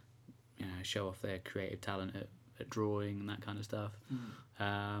show off their creative talent at drawing and that kind of stuff.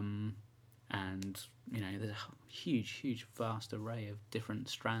 And there's a huge vast array of different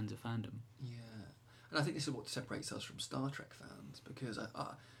strands of fandom. Yeah, and I think this is what separates us from Star Trek fans, because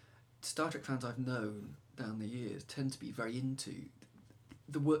Star Trek fans I've known down the years tend to be very into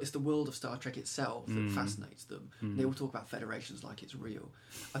it's the world of Star Trek itself that fascinates them. They all talk about Federations like it's real.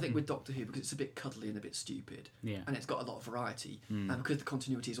 I think with Doctor Who, because it's a bit cuddly and a bit stupid, and it's got a lot of variety, and because the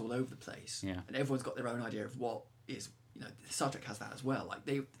continuity is all over the place, and everyone's got their own idea of what is, Star Trek has that as well.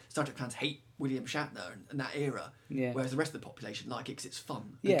 Like Star Trek fans hate William Shatner and that era, whereas the rest of the population like it because it's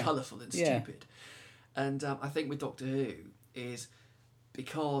fun and colourful and stupid. And I think with Doctor Who is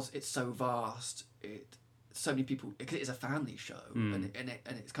because it's so vast, so many people, because it is a family show, and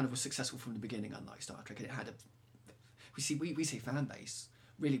it's kind of was successful from the beginning, unlike Star Trek. And it had we say fan base,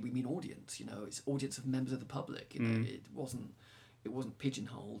 really we mean audience. It's audience of members of the public. It wasn't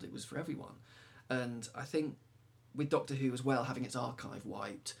pigeonholed. It was for everyone. And I think with Doctor Who as well, having its archive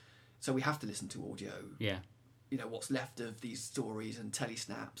wiped, so we have to listen to audio. Yeah. What's left of these stories and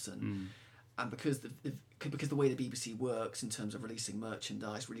telesnaps and because the way the BBC works in terms of releasing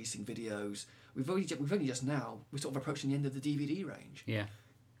merchandise, releasing videos, we're sort of approaching the end of the DVD range. Yeah.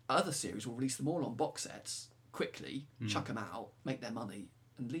 other series will release them all on box sets quickly, chuck them out, make their money,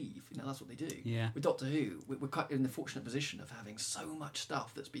 and leave. That's what they do. Yeah. With Doctor Who, we're quite in the fortunate position of having so much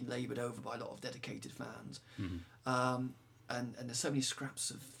stuff that's been laboured over by a lot of dedicated fans. And there's so many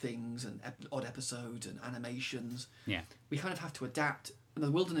scraps of things and odd episodes and animations. Yeah. We kind of have to adapt. And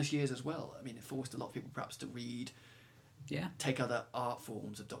the wilderness years as well. I mean, it forced a lot of people perhaps to read, take other art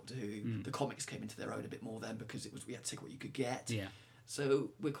forms of Doctor Who. The comics came into their own a bit more then because we had to take what you could get. Yeah. So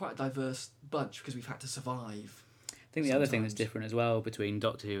we're quite a diverse bunch because we've had to survive. I think the other thing that's different as well between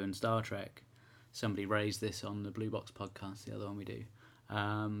Doctor Who and Star Trek, somebody raised this on the Blue Box podcast, the other one we do,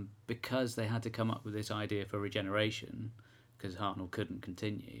 because they had to come up with this idea for regeneration, because Hartnell couldn't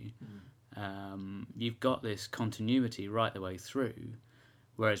continue. You've got this continuity right the way through,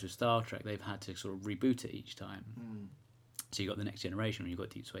 whereas with Star Trek they've had to sort of reboot it each time. So you've got the Next Generation, or you've got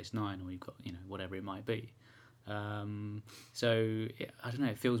Deep Space Nine, or you've got whatever it might be. So I don't know,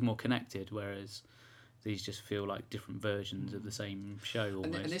 it feels more connected, whereas these just feel like different versions of the same show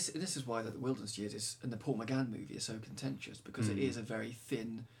almost. And this is why the Wilderness Years and the Paul McGann movie is so contentious, because it is a very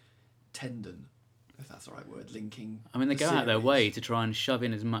thin tendon, if that's the right word, linking. I mean, they go out their way to try and shove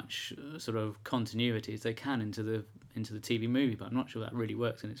in as much sort of continuity as they can into the TV movie, but I'm not sure that really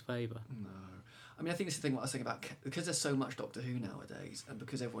works in its favour. No. I mean, I think it's the thing what I was saying about, because there's so much Doctor Who nowadays, and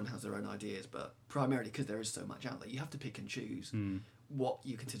because everyone has their own ideas, but primarily because there is so much out there, you have to pick and choose what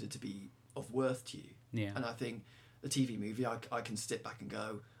you consider to be of worth to you. Yeah. And I think the TV movie, I can sit back and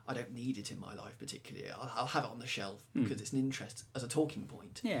go, I don't need it in my life particularly. I'll have it on the shelf because it's an interest as a talking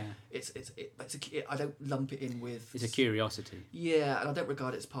point. Yeah. I don't lump it in with. It's a curiosity. Yeah, and I don't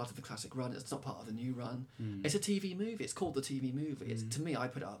regard it as part of the classic run. It's not part of the new run. It's a TV movie. It's called the TV movie. It's, to me, I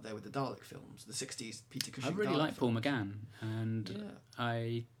put it up there with the Dalek films, the 60s Peter Cushing. I really Dalek like Paul films. McGann, and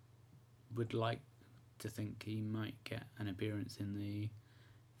I would like to think he might get an appearance in the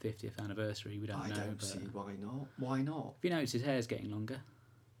 50th anniversary. We don't know. I don't see why not. Why not? Have you noticed his hair's getting longer?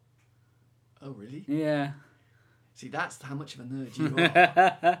 Oh, really? Yeah. See, that's how much of a nerd you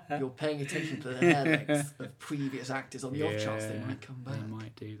are. You're paying attention to the hair length of previous actors. On the off chance they might come back. They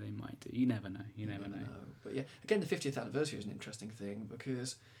might do. You never know. You never know. But yeah, again, the 50th anniversary is an interesting thing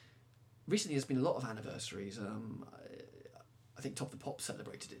because recently there's been a lot of anniversaries. I think Top of the Pops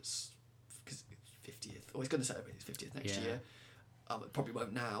celebrated its 50th, or it's going to celebrate its 50th next year. It probably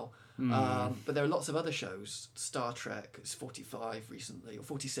won't now. But there are lots of other shows. Star Trek, it's 45 recently, or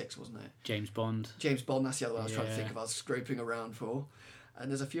 46, wasn't it? James Bond, that's the other one I was trying to think of, I was scraping around for. And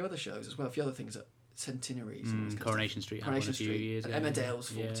there's a few other shows as well, a few other things at centenaries. And all this kind of Coronation stuff. Street Coronation happened a few Street. years and ago.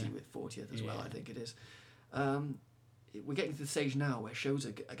 Emmerdale's 40th as well, I think it is. We're getting to the stage now where shows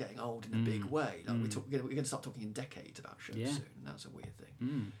are getting old in a big way. Like we're going to start talking in decades about shows soon, and that's a weird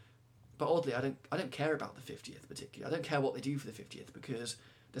thing. But oddly, I don't care about the 50th particularly. I don't care what they do for the 50th because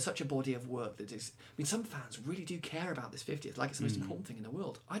there's such a body of work that is. I mean, some fans really do care about this 50th, like it's the most important thing in the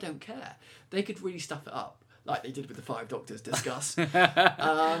world. I don't care. They could really stuff it up, like they did with the Five Doctors. Discuss.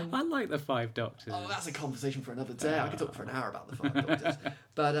 I like the Five Doctors. Oh, that's a conversation for another day. I could talk for an hour about the Five Doctors.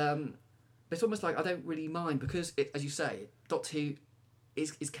 But it's almost like I don't really mind because, as you say, Doctor Who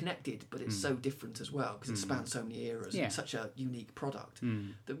is connected, but it's so different as well because it spans so many eras and it's such a unique product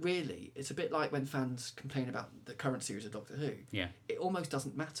that really it's a bit like when fans complain about the current series of Doctor Who. Yeah. It almost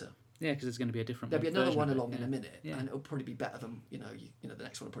doesn't matter. Yeah, because there's going to be a different. There'll be another version one of it, along in a minute, and it'll probably be better than the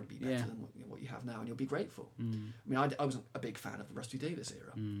next one will probably be better than what you have now, and you'll be grateful. I mean, I wasn't a big fan of the Rusty Davies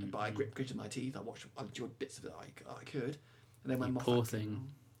era, but I gritted my teeth. I enjoyed bits of it I could, and then when Moffat poor came thing. along,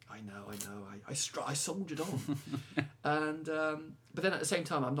 I soldiered on, and but then at the same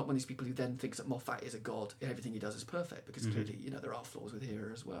time, I'm not one of these people who then thinks that Moffat is a god. Everything he does is perfect because clearly, there are flaws with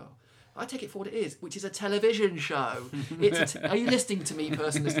Hera as well. I take it for what it is, which is a television show. Are you listening to me,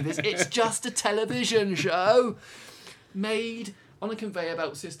 person listening to this? It's just a television show made on a conveyor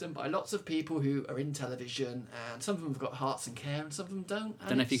belt system by lots of people who are in television, and some of them have got hearts and care, and some of them don't. I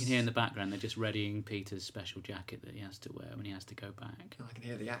don't know if you can hear in the background, they're just readying Peter's special jacket that he has to wear when he has to go back. I can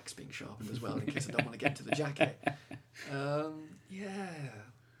hear the axe being sharpened as well in case I don't want to get to the jacket.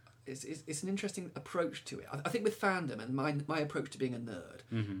 It's an interesting approach to it. I think with fandom and my approach to being a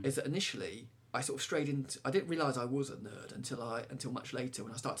nerd is that initially I sort of strayed into. I didn't realise I was a nerd until much later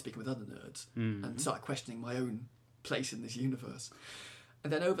when I started speaking with other nerds and started questioning my own place in this universe.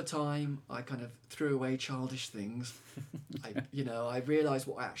 And then over time, I kind of threw away childish things. I realised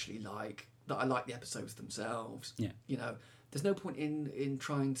what I actually like. That I like the episodes themselves. Yeah. There's no point in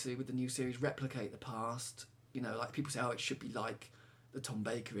trying to with the new series replicate the past. Like people say, oh, it should be like the Tom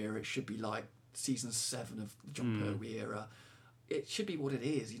Baker era. It should be like season 7 of the John Pertwee era. it should be what it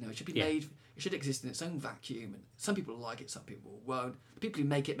is. You know, it should be Yeah. made. It should exist in its own vacuum. And some people like it, some people won't. The people who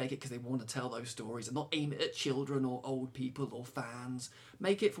make it because they want to tell those stories and not aim it at children or old people or fans.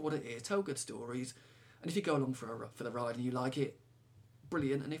 Make it for what it is. Tell good stories. And if you go along for the ride and you like it,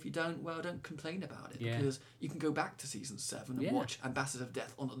 brilliant. And if you don't, well, don't complain about it, Yeah. because you can go back to season 7 and Yeah. watch Ambassadors of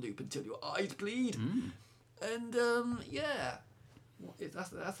Death on a loop until your eyes bleed. And that's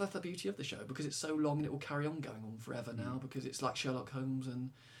the beauty of the show, because it's so long and it will carry on going on forever now, because it's like Sherlock Holmes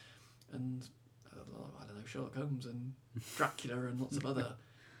and I don't know, Sherlock Holmes and Dracula and lots of other,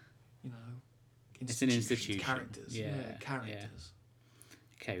 you know, It's an institution. characters. Yeah, Characters.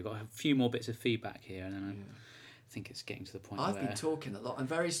 Okay, we've got a few more bits of feedback here, and then I think it's getting to the point I've where... been talking a lot. I'm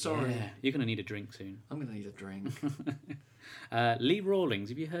very sorry. Yeah, you're going to need a drink soon. I'm going to need a drink. Lee Rawlings,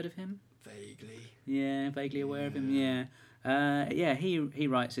 have you heard of him? Vaguely. Yeah, vaguely aware of him. Yeah, he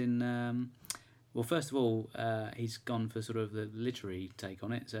writes in. Well, first of all, he's gone for sort of the literary take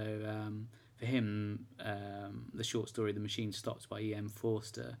on it. So for him, the short story "The Machine Stops" by E.M.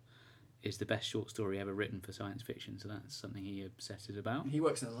 Forster is the best short story ever written for science fiction. So that's something he obsesses about. He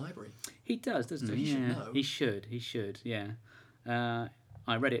works in a library. He does, doesn't So he? he should Yeah, know. He should. Yeah.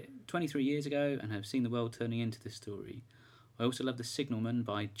 I read it 23 years ago and have seen the world turning into this story. I also love The Signalman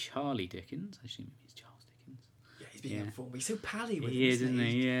by Charlie Dickens. I assume he's Charles Dickens. Yeah, he's being informed. He's so pally with He him, is, isn't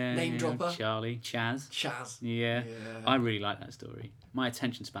he? Yeah. Name dropper. Charlie. Chaz. Chaz. Yeah. Yeah. I really like that story. My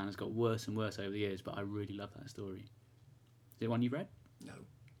attention span has got worse and worse over the years, but I really love that story. Is it one you've read? No.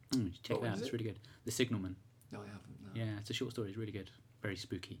 Check What it out. was It's it? really good. The Signalman. No, I haven't. No. Yeah, it's a short story. It's really good. Very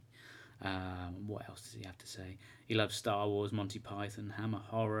spooky. What else does he have to say? He loves Star Wars, Monty Python, Hammer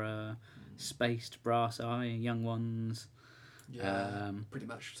Horror, Spaced, Brass Eye, Young Ones. Yeah, pretty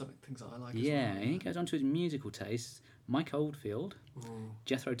much things that I like. Yeah, as well. and he goes on to his musical tastes. Mike Oldfield, Ooh.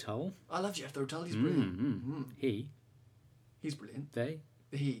 Jethro Tull. I love Jethro Tull. He's brilliant. He's brilliant. They.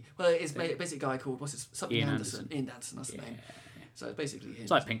 It's basically a guy called something Ian Anderson. Ian Anderson, that's the name. So it's basically him.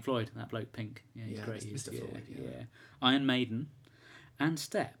 It's like Pink Floyd, that bloke Pink. Yeah, he's Yeah, great. Mr. Floyd, yeah. Iron Maiden and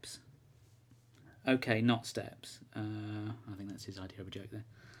Steps. Okay, not Steps. I think that's his idea of a joke there.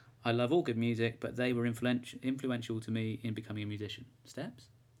 I love all good music, but they were influential to me in becoming a musician. Steps?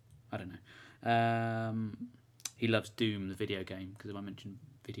 I don't know. He loves Doom, the video game, because if I mentioned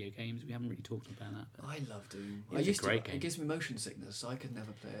video games, we haven't really talked about that. But I love Doom. It's a great game. It gives me motion sickness, so I could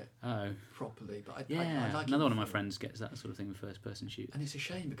never play it properly. But I like another it one of my for- friends gets that sort of thing with first-person shooters. And it's a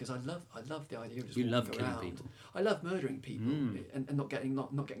shame, because I love the idea of just You walking love killing around. people. I love murdering people and not getting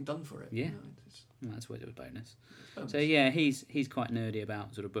done for it. Yeah. You know, it's Well, that's always a bonus. bonus. So yeah, he's quite nerdy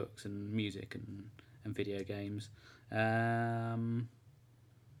about sort of books and music and video games.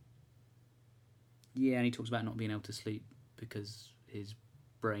 Yeah, and he talks about not being able to sleep because his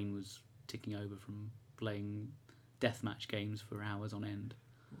brain was ticking over from playing deathmatch games for hours on end.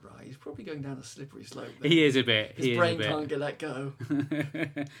 Right, he's probably going down a slippery slope there. He is a bit. His brain can't get let go.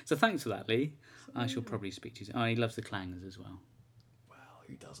 So thanks for that, Lee. I shall probably speak to you. Oh, he loves the Clangers as well. Well,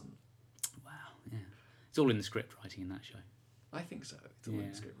 who doesn't? Wow, yeah. It's all in the script writing in that show. I think so. It's all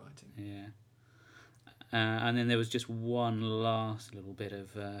in script writing. Yeah. And then there was just one last little bit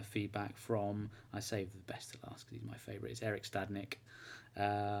of feedback from, I saved the best to last because he's my favourite, it's Eric Stadnick.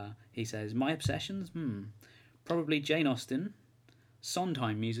 He says, my obsessions? Probably Jane Austen,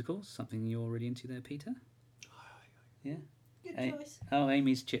 Sondheim musicals, something you're really into there, Peter? Yeah. Good choice. Oh,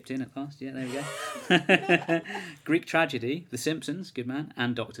 Amy's chipped in at last. Yeah, there we go. Greek tragedy, The Simpsons, good man,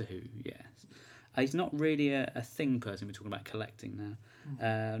 and Doctor Who, yes. He's not really a thing person. We're talking about collecting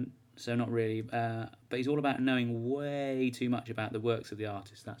now. So not really. But he's all about knowing way too much about the works of the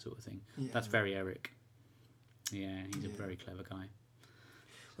artist, that sort of thing. Yeah. That's very Eric. Yeah, he's a very clever guy.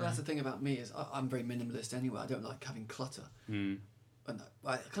 Well, that's the thing about me is I'm very minimalist anyway. I don't like having clutter. And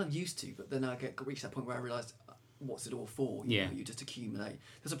I kind of used to, but then I reached that point where I realised, what's it all for? You know, you just accumulate.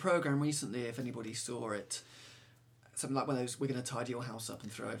 There's a programme recently, if anybody saw it, something like one of those "we're going to tidy your house up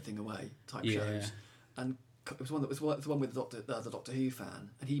and throw everything away" type shows, and it was one that was the one with the Doctor Who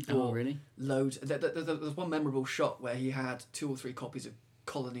fan, and he bought loads. There's one memorable shot where he had 2 or 3 copies of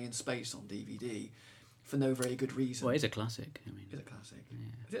Colony in Space on DVD for no very good reason. Well, it's a classic. I mean, It's a classic.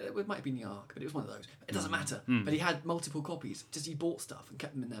 Yeah. It might have been the Ark, but it was one of those. It doesn't matter. But he had multiple copies. Just he bought stuff and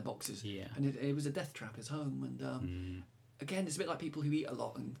kept them in their boxes. Yeah. And it was a death trap, his home. And again, it's a bit like people who eat a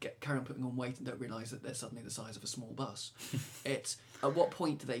lot and carry on putting on weight and don't realise that they're suddenly the size of a small bus. It's at what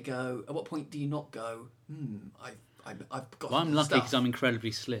point do they go? At what point do you not go? I've got. well, I'm lucky stuff. because I'm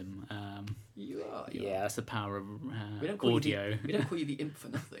incredibly slim. You are. You That's the power of We don't call audio. we don't call you the imp for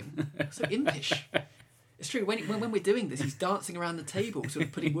nothing. So impish. It's true. When we're doing this, he's dancing around the table, sort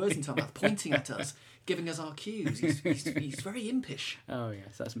of putting words into our mouth, pointing at us, giving us our cues. He's very impish. Oh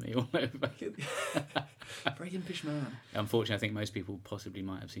yes, that's me all over. Very impish man. Unfortunately, I think most people possibly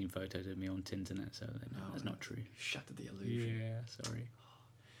might have seen photos of me on Tinternet, so they know that's not true. Shattered the illusion. Yeah, sorry.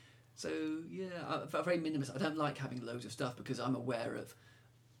 So yeah, I'm very minimalist. I don't like having loads of stuff because I'm aware of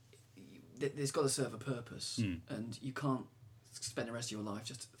there's got to serve a purpose, and you can't spend the rest of your life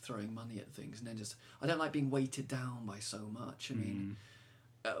just throwing money at things and then just. I don't like being weighted down by so much. I mean,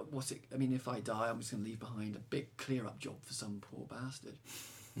 if I die, I'm just going to leave behind a big clear-up job for some poor bastard.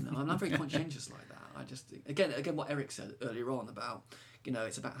 You know, I'm not very conscientious like that. I just think, again, what Eric said earlier on about,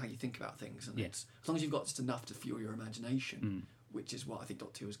 it's about how you think about things, and it's as long as you've got just enough to fuel your imagination, which is what I think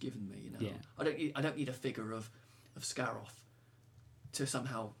Doctor Who has given me. I don't need a figure of Scaroth to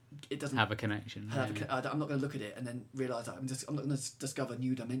somehow it doesn't have a connection. I'm not going to look at it and then realise that I'm not going to discover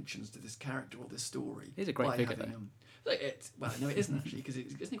new dimensions to this character or this story. He's a great figure, though. No, it isn't actually, because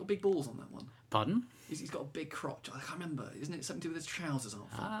hasn't he got big balls on that one? Pardon? He's got a big crotch. I can't remember. Isn't it something to do with his trousers aren't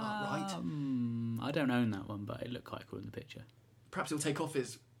right? I don't own that one, but it looked quite cool in the picture. Perhaps he'll take off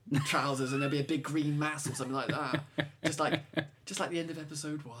his trousers and there'll be a big green mass or something like that. just like the end of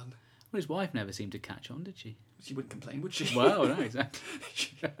episode 1. Well, his wife never seemed to catch on, did she? She wouldn't complain, would she? Well, no, exactly.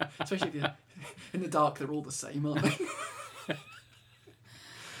 Especially if in the dark, they're all the same, aren't they?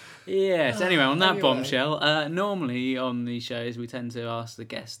 Yes, anyway, on that bombshell, normally on these shows we tend to ask the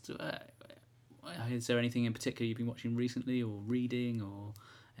guest, is there anything in particular you've been watching recently or reading or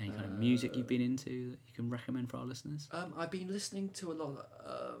any kind of music you've been into that you can recommend for our listeners? I've been listening to a lot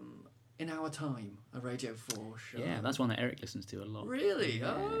of In Our Time, a Radio 4 show. Yeah, that's one that Eric listens to a lot. Really?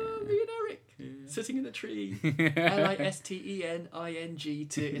 Yeah. Oh, me and Eric. Yeah. Sitting in the tree. LISTENING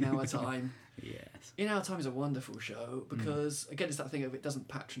to In Our Time. Yes. In Our Time is a wonderful show because, again, it's that thing of it doesn't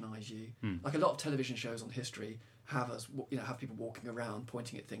patronise you. Like a lot of television shows on history have people walking around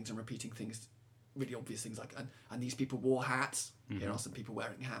pointing at things and repeating things, really obvious things like, and these people wore hats. Here are some people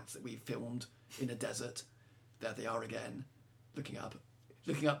wearing hats that we filmed in a desert. There they are again, looking up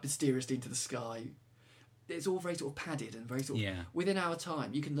mysteriously into the sky. It's all very sort of padded and very sort of within Our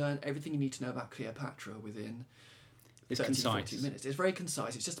Time. You can learn everything you need to know about Cleopatra within 30 to 40 minutes. It's very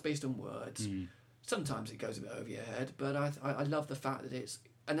concise. It's just based on words. Sometimes it goes a bit over your head, but I love the fact that it's,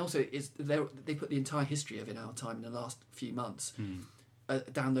 and also they put the entire history of In Our Time in the last few months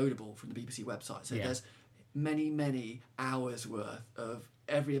downloadable from the BBC website. So there's many hours worth of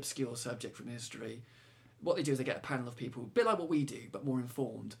every obscure subject from history. What they do is they get a panel of people, a bit like what we do, but more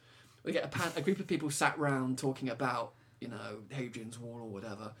informed. We get a group of people sat round talking about, Hadrian's Wall or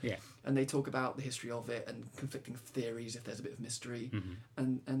whatever. Yeah. And they talk about the history of it and conflicting theories if there's a bit of mystery.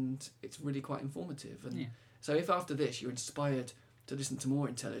 And it's really quite informative. And so if after this you're inspired to listen to more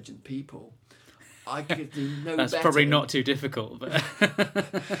intelligent people, I could do no better. That's probably not too difficult, but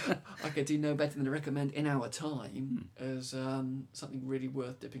I could do no better than to recommend In Our Time as something really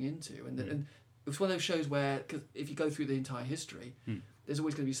worth dipping into. And it's one of those shows where, cause if you go through the entire history, there's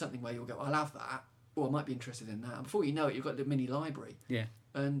always going to be something where you'll go, I'll have that, or I might be interested in that. And before you know it, you've got the mini library. Yeah.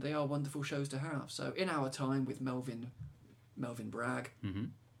 And they are wonderful shows to have. So In Our Time with Melvin Bragg,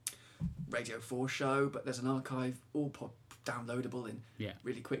 Radio 4 show, but there's an archive all downloadable in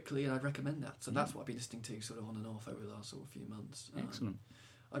really quickly, and I'd recommend that. So that's what I've been listening to sort of on and off over the last sort of few months. Excellent.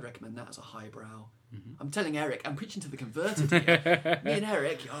 I'd recommend that as a highbrow. I'm telling Eric, I'm preaching to the converted here. Me and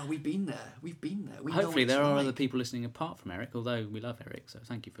Eric, we've been there. We Hopefully there are other people listening apart from Eric, although we love Eric, so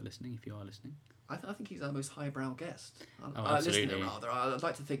thank you for listening if you are listening. I think he's our most highbrow guest. Absolutely. Listener, rather. I'd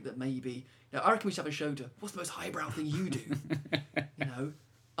like to think that maybe... I reckon we should have a show to, what's the most highbrow thing you do?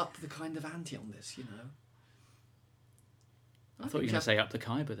 Up the kind of ante on this, I thought you were going to say up the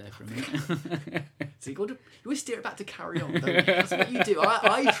Khyber there for a minute. So you always steer it back to Carry On, don't you? That's what you do.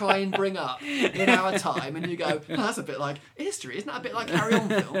 I try and bring up In Our Time, and you go, that's a bit like history, isn't that a bit like Carry On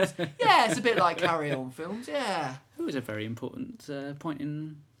films? Yeah, it's a bit like Carry On films, yeah. It was a very important point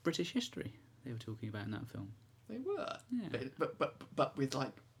in British history they were talking about in that film. They were. Yeah. But with like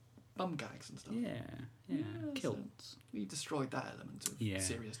bum gags and stuff. Yeah, kilts. So we destroyed that element of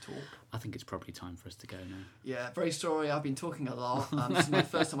serious talk. I think it's probably time for us to go now. Yeah, very sorry, I've been talking a lot. This is my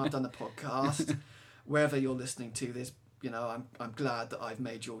first time I've done a podcast. Wherever you're listening to this, I'm glad that I've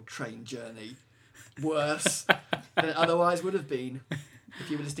made your train journey worse than it otherwise would have been. If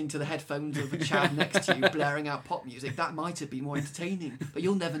you were listening to the headphones of a chap next to you blaring out pop music, that might have been more entertaining. But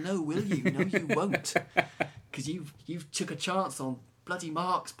you'll never know, will you? No, you won't. Because you've took a chance on bloody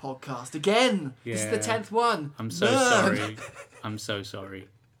Mark's podcast again. Yeah. This is the 10th one. I'm so sorry. I'm so sorry.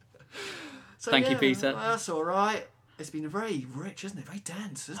 So, Thank you, Peter. That's all right. It's been very rich, isn't it? Very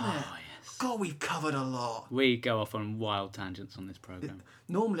dense, isn't it? Oh, yes. God, we've covered a lot. We go off on wild tangents on this programme.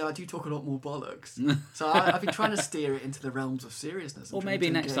 Normally, I do talk a lot more bollocks, so I've been trying to steer it into the realms of seriousness. Or maybe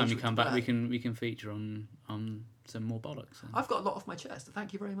next time you come back, we can feature on some more bollocks. I've got a lot off my chest.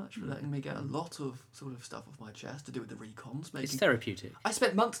 Thank you very much for letting me get a lot of sort of stuff off my chest to do with the recons. It's therapeutic. I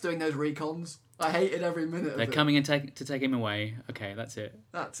spent months doing those recons. I hated every minute of it. They're coming in to take him away. Okay, that's it.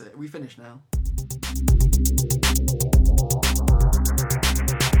 That's it. We finish now.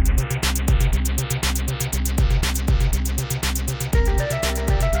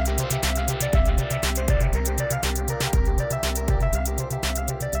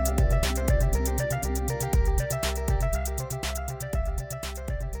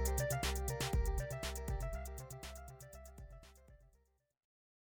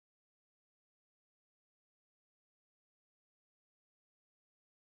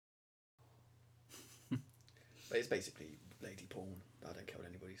 But it's basically lady porn. I don't care what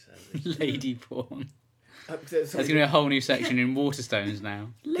anybody says. Lady porn. There's going to be a whole new section in Waterstones now.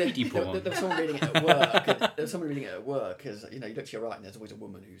 Lady porn. There was someone reading it at work. There was someone reading it at work because you look to your right and there's always a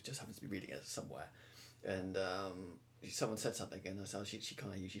woman who just happens to be reading it somewhere, and someone said something and I said she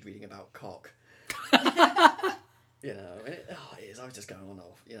kind of usually reading about cock. And it is. I was just going on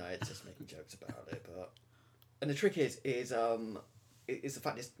off. It's just making jokes about it, and the trick is the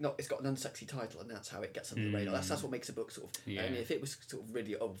fact it's got an unsexy title, and that's how it gets under the radar. That's what makes a book sort of. Yeah. I mean, if it was sort of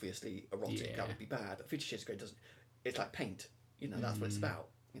really obviously erotic, that would be bad. But 50 Shades of Grey doesn't. It's like paint. That's what it's about.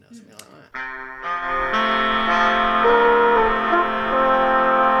 Something like that.